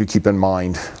something to keep in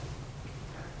mind.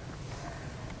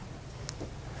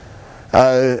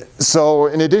 So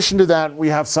in addition to that, we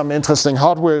have some interesting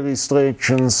hardware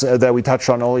restrictions that we touched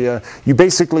on earlier. You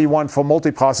basically want, for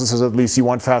multiprocessors at least, you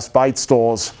want fast byte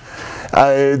stores.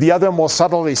 The other more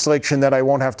subtle restriction that I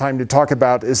won't have time to talk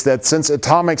about is that since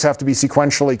atomics have to be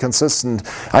sequentially consistent,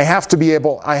 I have to be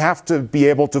able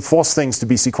to force things to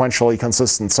be sequentially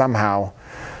consistent somehow.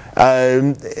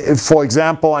 For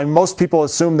example, most people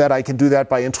assume that I can do that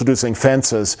by introducing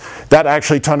fences. That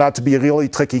actually turned out to be a really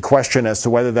tricky question as to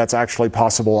whether that's actually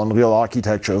possible on real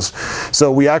architectures. So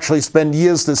we actually spent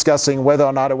years discussing whether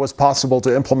or not it was possible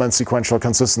to implement sequential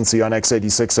consistency on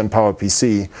x86 and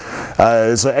PowerPC.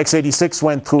 So x86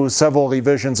 went through several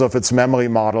revisions of its memory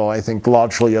model, I think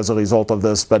largely as a result of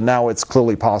this, but now it's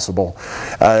clearly possible.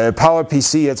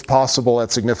 PowerPC, it's possible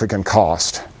at significant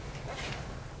cost.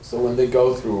 So when they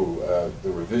go through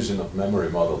the revision of memory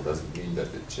model, does it mean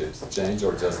that the chips change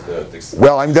or just the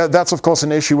Well, I mean, that's of course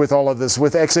an issue with all of this.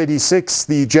 With x86,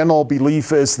 the general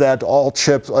belief is that all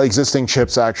existing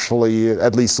chips actually,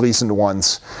 at least recent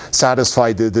ones,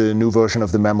 satisfy the new version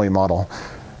of the memory model.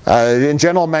 In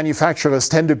general, manufacturers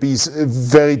tend to be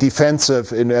very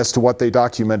defensive as to what they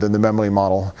document in the memory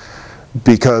model.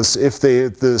 Because if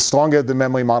the stronger the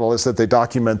memory model is that they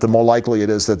document, the more likely it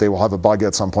is that they will have a bug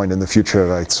at some point in the future,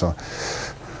 right?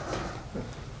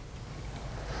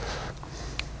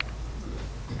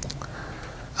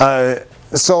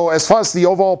 So as far as the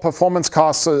overall performance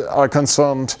costs are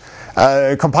concerned,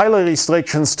 compiler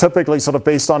restrictions typically sort of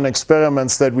based on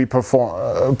experiments that we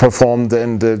performed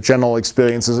and general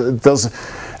experiences, those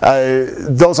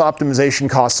optimization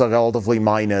costs are relatively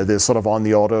minor. They're sort of on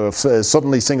the order of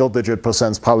certainly single-digit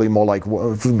percent, probably more like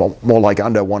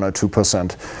under 1 or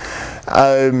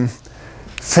 2%.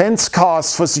 Fence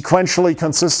costs for sequentially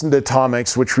consistent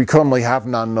atomics, which we currently have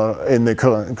none in the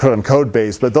current code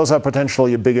base, but those are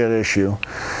potentially a bigger issue.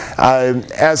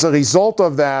 As a result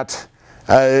of that,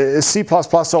 C++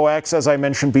 OX, as I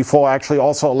mentioned before, actually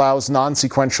also allows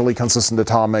non-sequentially consistent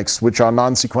atomics, which are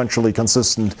non-sequentially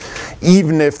consistent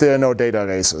even if there are no data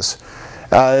races.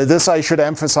 This, I should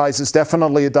emphasize, is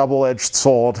definitely a double-edged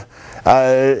sword.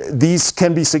 These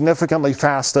can be significantly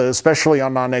faster, especially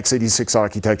on non-x86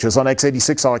 architectures. On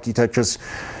x86 architectures,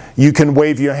 you can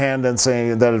wave your hand and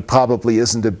say that it probably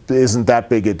isn't that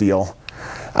big a deal.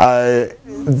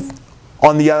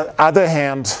 On the other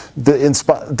hand,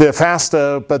 they're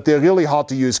faster, but they're really hard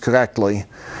to use correctly.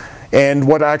 And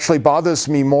what actually bothers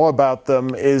me more about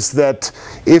them is that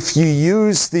if you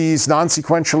use these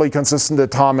non-sequentially consistent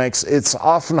atomics, it's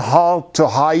often hard to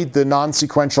hide the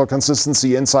non-sequential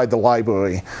consistency inside the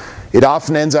library. It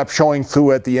often ends up showing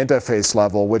through at the interface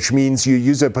level, which means your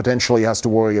user potentially has to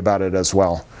worry about it as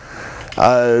well.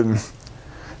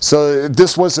 So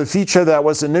this was a feature that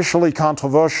was initially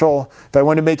controversial. If I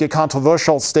want to make a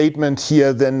controversial statement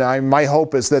here, then my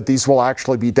hope is that these will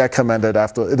actually be deprecated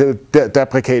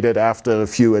after a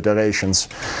few iterations.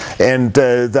 And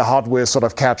the hardware sort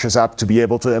of catches up to be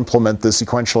able to implement the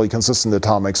sequentially consistent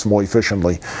atomics more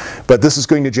efficiently. But this is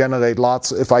going to generate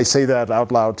lots, if I say that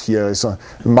out loud here, so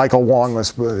Michael Wong,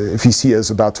 if he's here, is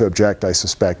about to object, I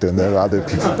suspect, and there are other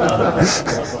people.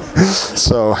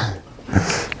 So.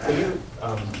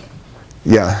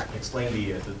 Yeah. Explain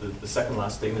the second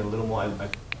last statement a little more.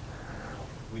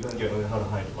 We don't get how to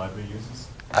hide the library uses.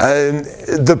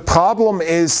 The problem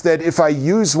is that if I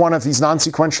use one of these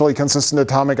non-sequentially consistent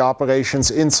atomic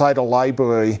operations inside a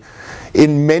library,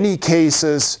 in many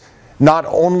cases, not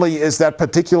only is that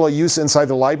particular use inside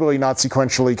the library not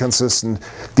sequentially consistent,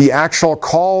 the actual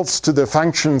calls to the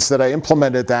functions that I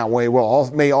implemented that way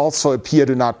may also appear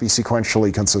to not be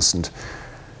sequentially consistent.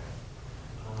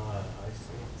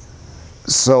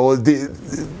 So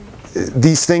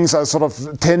these things are sort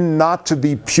of tend not to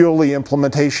be purely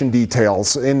implementation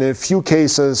details. In a few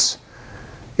cases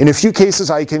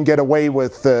I can get away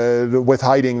with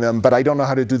hiding them, but I don't know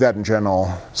how to do that in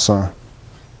general. So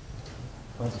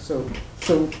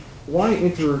why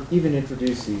even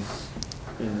introduce these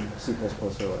in C++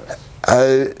 OS?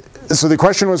 So the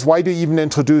question was, why do you even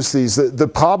introduce these? The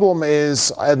problem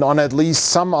is, and on at least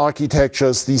some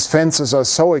architectures, these fences are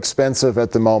so expensive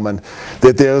at the moment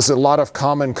that there's a lot of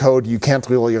common code you can't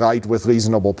really write with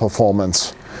reasonable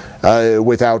performance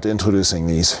without introducing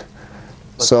these.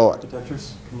 Like so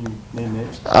architectures? Can you name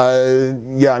names?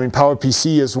 Yeah, I mean,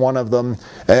 PowerPC is one of them.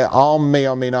 ARM may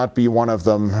or may not be one of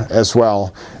them as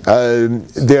well. So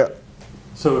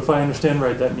if I understand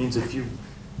right, that means if you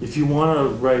want to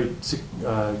write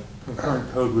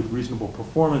concurrent code with reasonable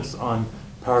performance on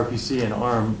PowerPC and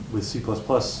ARM with C++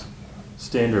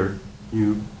 standard,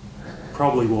 you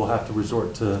probably will have to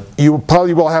resort to... You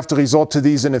probably will have to resort to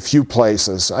these in a few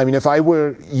places. I mean, if I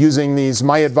were using these,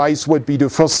 my advice would be to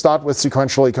first start with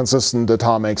sequentially consistent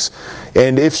atomics,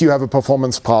 and if you have a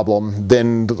performance problem,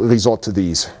 then resort to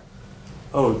these.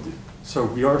 Oh, so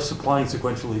we are supplying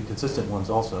sequentially consistent ones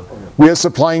also. We are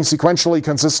supplying sequentially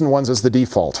consistent ones as the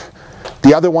default.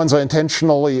 The other ones are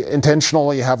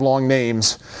intentionally have long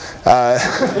names. And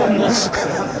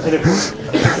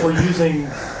if we're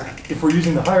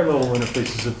using the higher level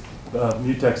interfaces of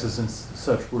mutexes and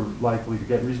such, we're likely to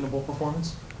get reasonable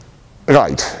performance?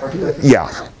 Right. Yeah.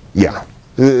 Yeah.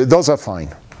 Those are fine.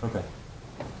 Okay.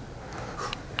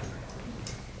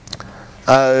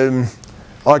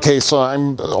 Okay, so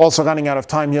I'm also running out of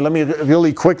time here. Let me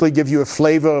really quickly give you a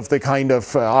flavor of the kind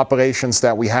of operations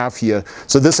that we have here.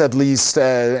 So this at least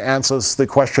answers the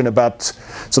question about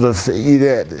sort of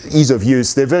ease of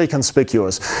use. They're very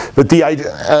conspicuous. But the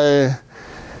idea,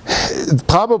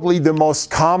 probably the most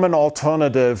common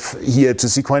alternative here to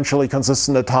sequentially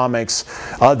consistent atomics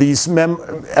are these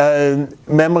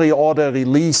memory order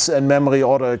release and memory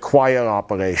order acquire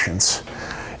operations.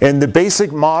 And the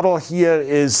basic model here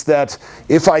is that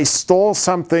if I store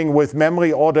something with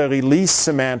memory order release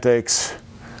semantics,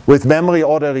 with memory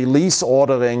order release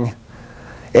ordering,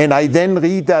 and I then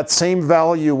read that same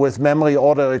value with memory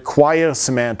order acquire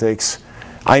semantics,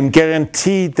 I'm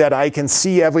guaranteed that I can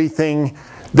see everything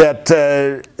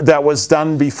that was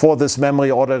done before this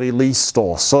memory order release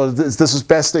store. So this is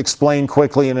best explained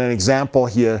quickly in an example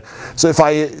here. So if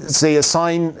I say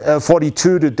assign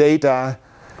 42 to data,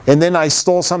 and then I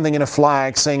store something in a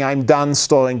flag saying I'm done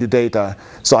storing the data.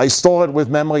 So I store it with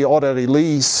memory order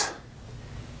release.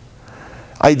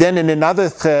 I then in another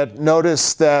thread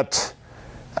notice that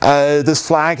this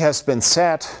flag has been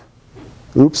set.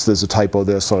 Oops, there's a typo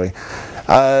there, sorry.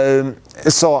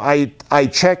 So I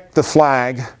check the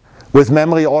flag with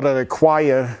memory order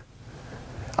acquire.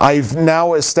 I've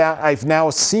now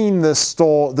seen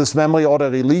this memory order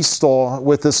release store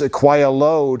with this acquire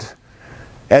load.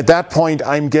 At that point,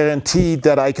 I'm guaranteed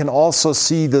that I can also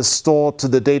see the store to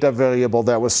the data variable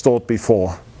that was stored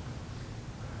before.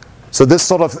 So this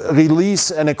sort of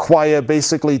release and acquire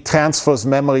basically transfers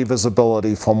memory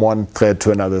visibility from one thread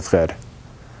to another thread.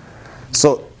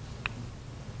 So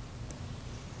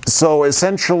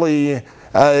essentially,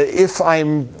 if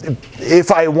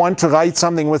I want to write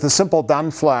something with a simple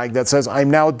done flag that says I'm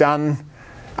now done,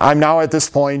 I'm now at this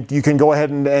point, you can go ahead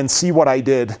and see what I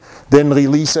did, then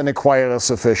release and acquire are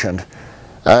sufficient.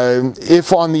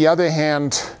 If on the other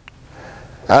hand,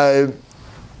 I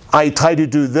try to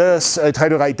do this, I try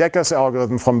to write Decker's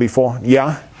algorithm from before,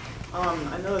 yeah? I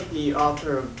know that the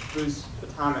author of Boost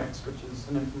Atomics, which is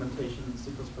an implementation in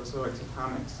C++ OX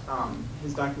Atomics,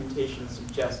 his documentation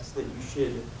suggests that you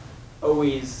should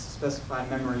always specify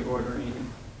memory ordering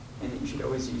and that you should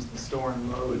always use the store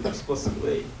and load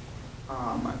explicitly.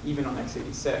 Even on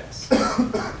x86.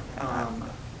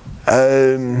 I don't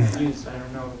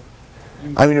know.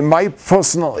 I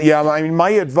mean,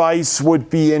 my advice would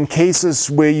be in cases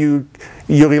where you're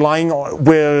relying on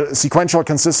where sequential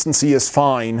consistency is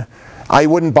fine, I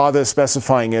wouldn't bother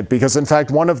specifying it, because in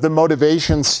fact one of the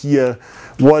motivations here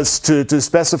was to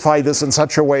specify this in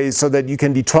such a way so that you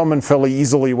can determine fairly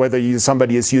easily whether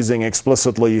somebody is using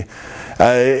explicit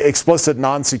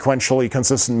non-sequentially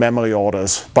consistent memory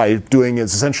orders by doing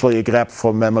essentially a grep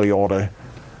for memory order.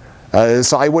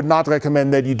 So I would not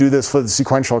recommend that you do this for the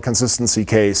sequential consistency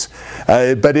case.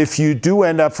 But if you do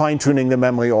end up fine-tuning the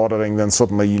memory ordering, then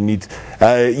certainly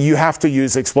you have to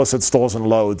use explicit stores and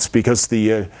loads, because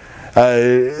the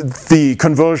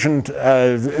conversion,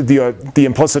 the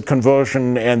implicit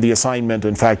conversion and the assignment,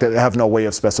 in fact, have no way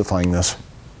of specifying this.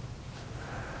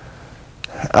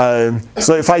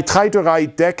 So if I try to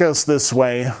write deckers this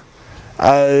way,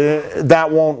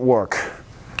 that won't work,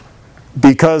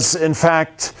 because in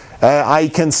fact I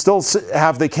can still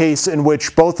have the case in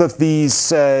which both of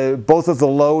the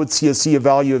loads here see a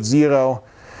value of 0,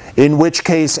 in which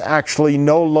case actually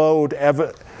no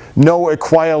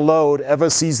acquire load ever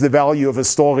sees the value of a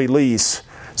store release.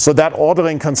 So that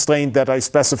ordering constraint that I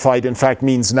specified in fact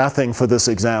means nothing for this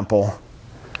example.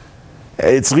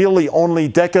 It's really only,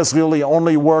 deckers really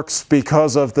only works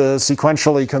because of the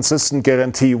sequentially consistent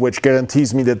guarantee, which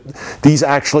guarantees me that these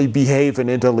actually behave in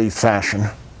interleaved fashion.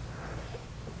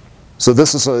 So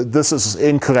this is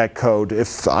incorrect code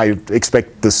if I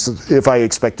expect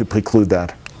to preclude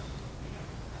that.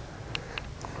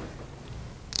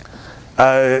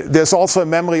 There's also a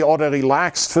memory order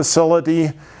relaxed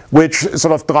facility, which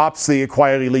sort of drops the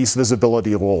acquire release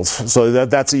visibility rules. So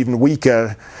that's even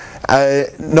weaker.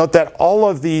 Note that all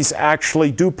of these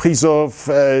actually do preserve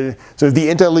sort of the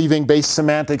interleaving based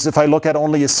semantics if I look at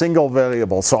only a single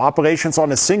variable. So operations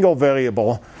on a single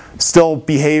variable still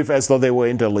behave as though they were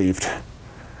interleaved.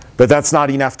 But that's not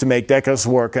enough to make deckers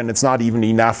work, and it's not even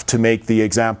enough to make the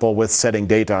example with setting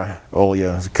data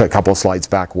earlier, a couple of slides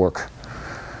back, work.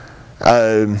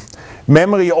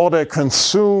 Memory order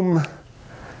consume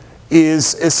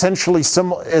is essentially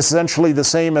the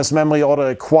same as memory order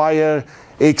acquire,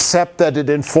 except that it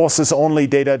enforces only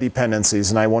data dependencies,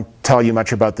 and I won't tell you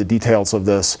much about the details of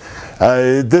this.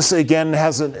 This again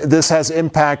has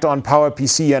impact on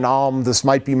PowerPC and ARM. This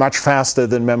might be much faster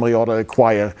than memory order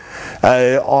acquire.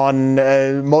 On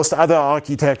most other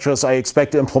architectures, I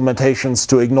expect implementations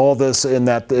to ignore this, in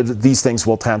that these things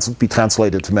will be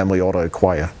translated to memory order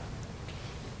acquire.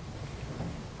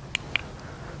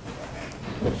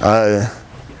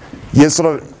 Yes,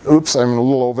 sort of, oops, I'm a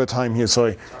little over time here,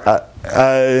 sorry.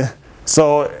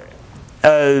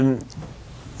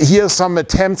 Here's some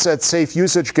attempts at safe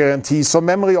usage guarantees. So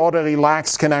memory order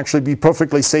relaxed can actually be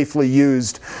perfectly safely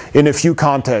used in a few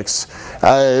contexts.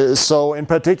 So in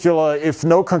particular, if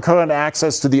no concurrent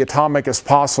access to the atomic is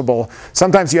possible,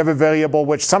 sometimes you have a variable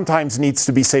which sometimes needs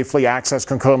to be safely accessed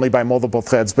concurrently by multiple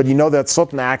threads, but you know that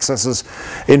certain accesses,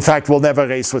 in fact, will never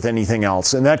race with anything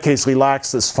else. In that case,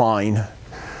 relaxed is fine.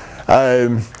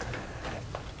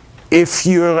 If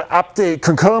you're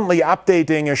concurrently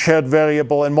updating a shared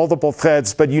variable in multiple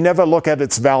threads, but you never look at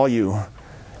its value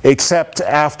except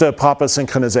after proper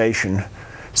synchronization.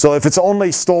 So if it's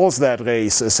only stores that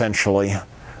race, essentially,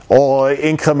 or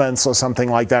increments or something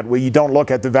like that, where you don't look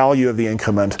at the value of the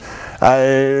increment,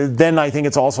 then I think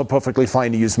it's also perfectly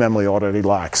fine to use memory order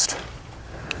relaxed.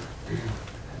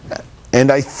 And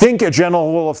I think a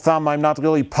general rule of thumb, I'm not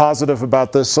really positive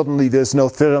about this, certainly there's no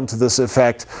theorem to this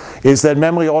effect, is that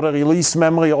memory order release,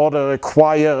 memory order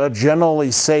acquire are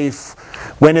generally safe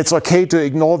when it's okay to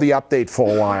ignore the update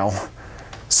for a while.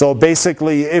 So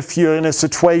basically, if you're in a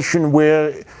situation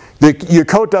where your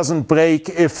code doesn't break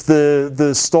if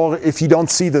if you don't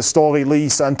see the store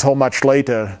release until much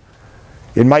later,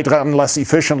 it might run less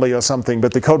efficiently or something,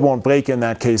 but the code won't break in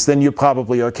that case, then you're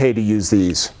probably okay to use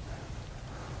these.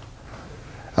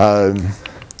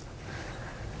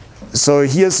 So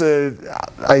here's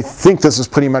I think this is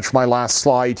pretty much my last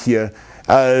slide here.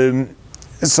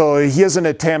 So here's an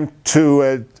attempt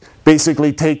to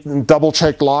basically take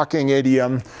double-check locking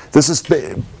idiom. This is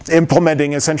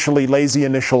implementing essentially lazy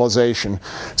initialization.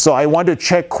 So I want to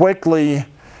check quickly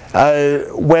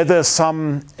whether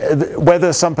some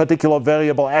particular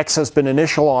variable x has been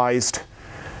initialized.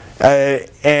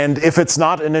 And if it's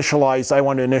not initialized, I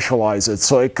want to initialize it.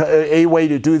 So a way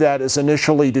to do that is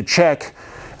initially to check,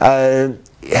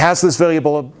 has this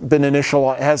variable been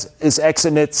initialized, is x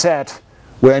init set,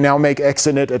 where I now make x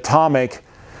init atomic.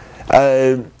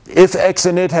 If x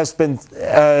init has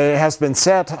been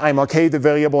set, I'm okay, the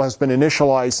variable has been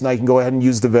initialized, and I can go ahead and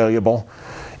use the variable.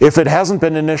 If it hasn't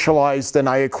been initialized, then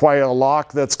I acquire a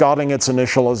lock that's guarding its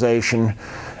initialization.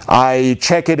 I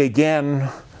check it again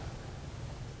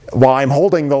while I'm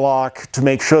holding the lock to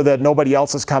make sure that nobody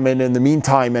else has come in the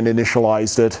meantime and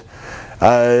initialized it.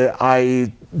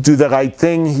 I do the right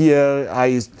thing here.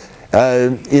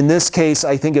 In this case,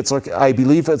 I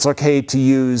believe it's okay to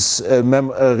use a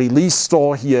release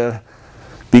store here,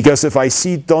 because if I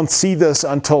don't see this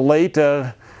until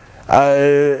later,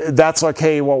 that's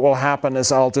okay. What will happen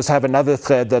is I'll just have another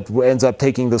thread that ends up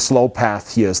taking the slow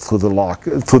path here through the lock,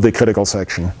 through the critical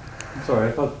section. I'm sorry,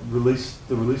 I thought the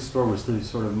release store was the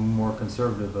sort of more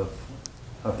conservative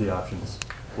of the options.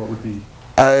 What would be?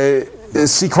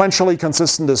 Sequentially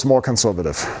consistent is more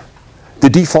conservative. The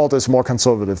default is more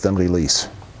conservative than release.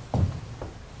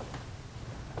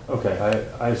 Okay,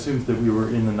 I assumed that we were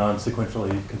in the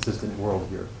non-sequentially consistent world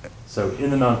here. So in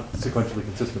the non-sequentially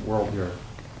consistent world here,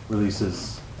 release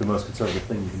is the most conservative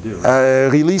thing you can do.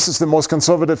 Release is the most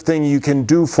conservative thing you can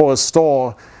do for a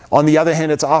store. On the other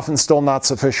hand, it's often still not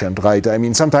sufficient, right? I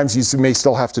mean, sometimes you may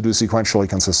still have to do sequentially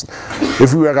consistent.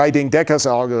 If we were writing Decker's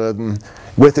algorithm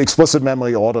with explicit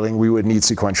memory ordering, we would need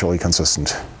sequentially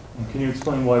consistent. Can you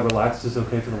explain why relaxed is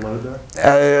okay for the load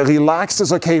there? Relaxed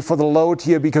is okay for the load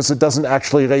here because it doesn't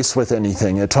actually race with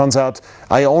anything. It turns out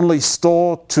I only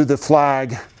store to the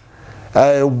flag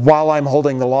while I'm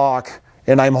holding the lock,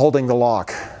 and I'm holding the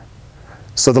lock.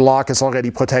 So the lock is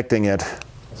already protecting it.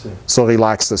 I see. So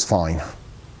relaxed is fine.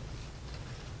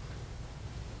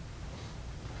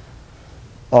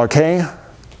 Okay.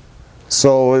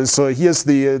 So here's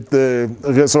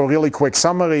the really quick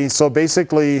summary. So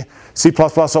basically, C++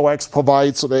 OX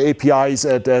provides the APIs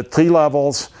at 3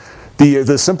 levels.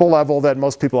 The simple level that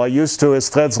most people are used to is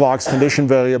threads, locks, condition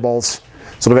variables.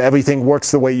 Sort of everything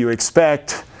works the way you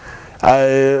expect.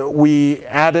 We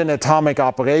add in atomic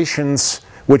operations,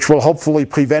 which will hopefully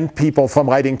prevent people from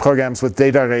writing programs with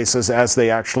data races as they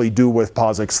actually do with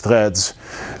POSIX threads,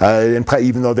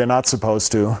 even though they're not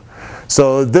supposed to.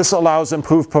 So this allows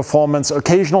improved performance.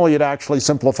 Occasionally it actually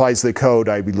simplifies the code,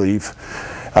 I believe,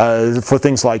 for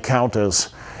things like counters.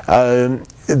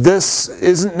 This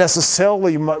isn't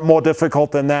necessarily more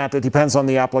difficult than that. It depends on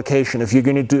the application. If you're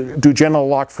going to do general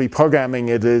lock-free programming,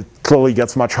 it clearly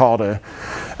gets much harder.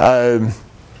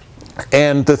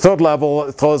 And the third level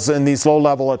throws in these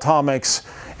low-level atomics,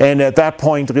 and at that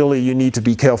point, really, you need to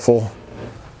be careful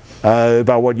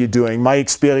about what you're doing. My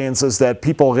experience is that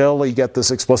people rarely get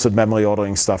this explicit memory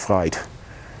ordering stuff right,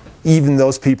 even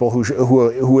those people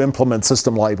who implement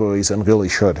system libraries and really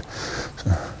should.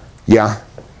 So, yeah?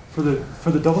 For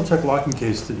the double-check locking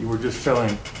case that you were just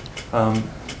showing,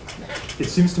 it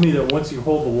seems to me that once you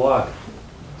hold the lock,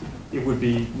 it would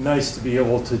be nice to be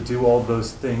able to do all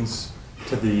those things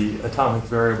to the atomic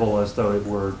variable as though it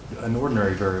were an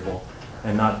ordinary variable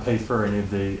and not pay for any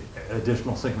of the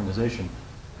additional synchronization.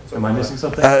 Am I missing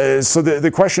something? So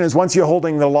the question is, once you're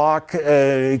holding the lock,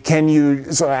 can you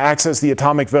access the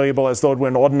atomic variable as though it were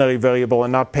an ordinary variable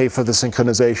and not pay for the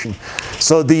synchronization?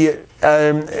 So the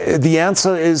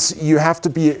answer is you have to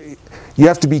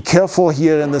be careful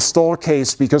here in the store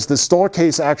case, because the store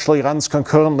case actually runs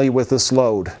concurrently with this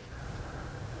load.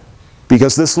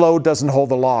 Because this load doesn't hold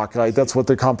the lock, right? That's what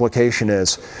the complication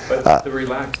is. But the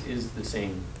relaxed is the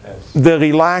same as... The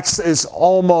relaxed is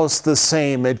almost the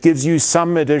same. It gives you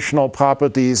some additional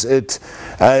properties.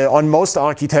 On most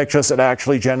architectures, it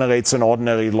actually generates an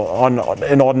ordinary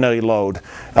load.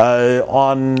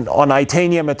 On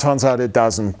Itanium, it turns out it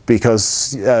doesn't,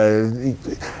 because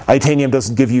Itanium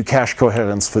doesn't give you cache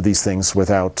coherence for these things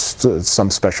without some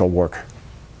special work.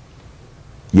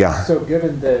 Yeah. So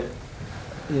given that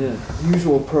in a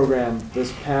usual program,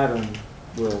 this pattern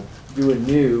will do a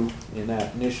new in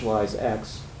that initialize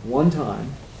x one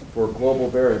time for a global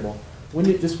variable.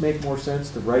 Wouldn't it just make more sense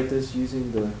to write this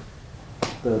using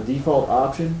the default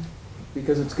option?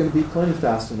 Because it's going to be plenty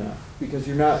fast enough. Because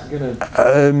you're not going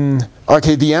to...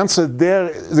 Okay, the answer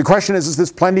there, the question is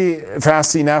this plenty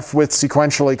fast enough with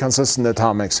sequentially consistent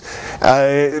atomics?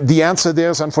 The answer there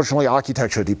is unfortunately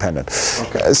architecture dependent.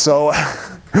 Okay. So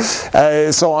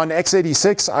on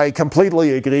x86, I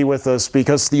completely agree with this,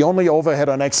 because the only overhead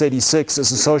on x86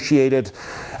 is associated,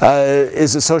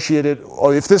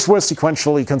 or if this were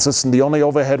sequentially consistent, the only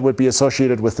overhead would be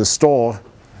associated with the store.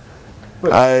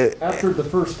 But after the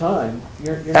first time,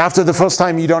 after the first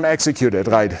time, you don't execute it,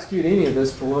 right? Execute any of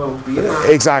this below the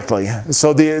Exactly.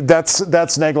 So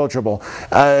that's negligible.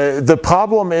 The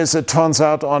problem is, it turns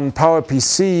out on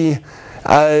PowerPC,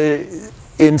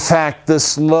 in fact,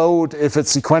 this load, if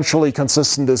it's sequentially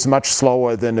consistent, is much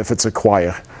slower than if it's a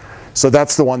quire. So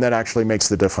that's the one that actually makes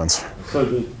the difference. So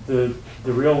the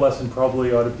real lesson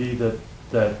probably ought to be that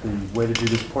the way to do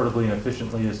this portably and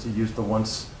efficiently is to use the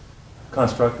once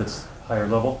construct that's higher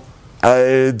level?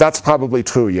 That's probably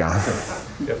true, yeah.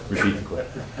 Repeat the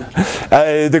question.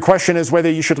 The question is whether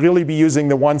you should really be using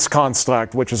the once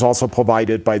construct, which is also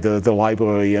provided by the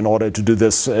library, in order to do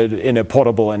this in a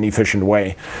portable and efficient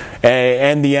way.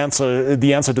 And the answer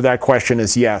to that question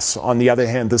is yes. On the other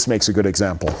hand, this makes a good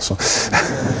example. So.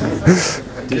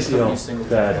 DCL,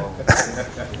 bad.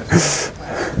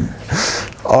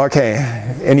 Okay,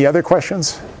 any other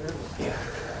questions?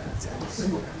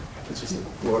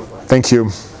 Thank you.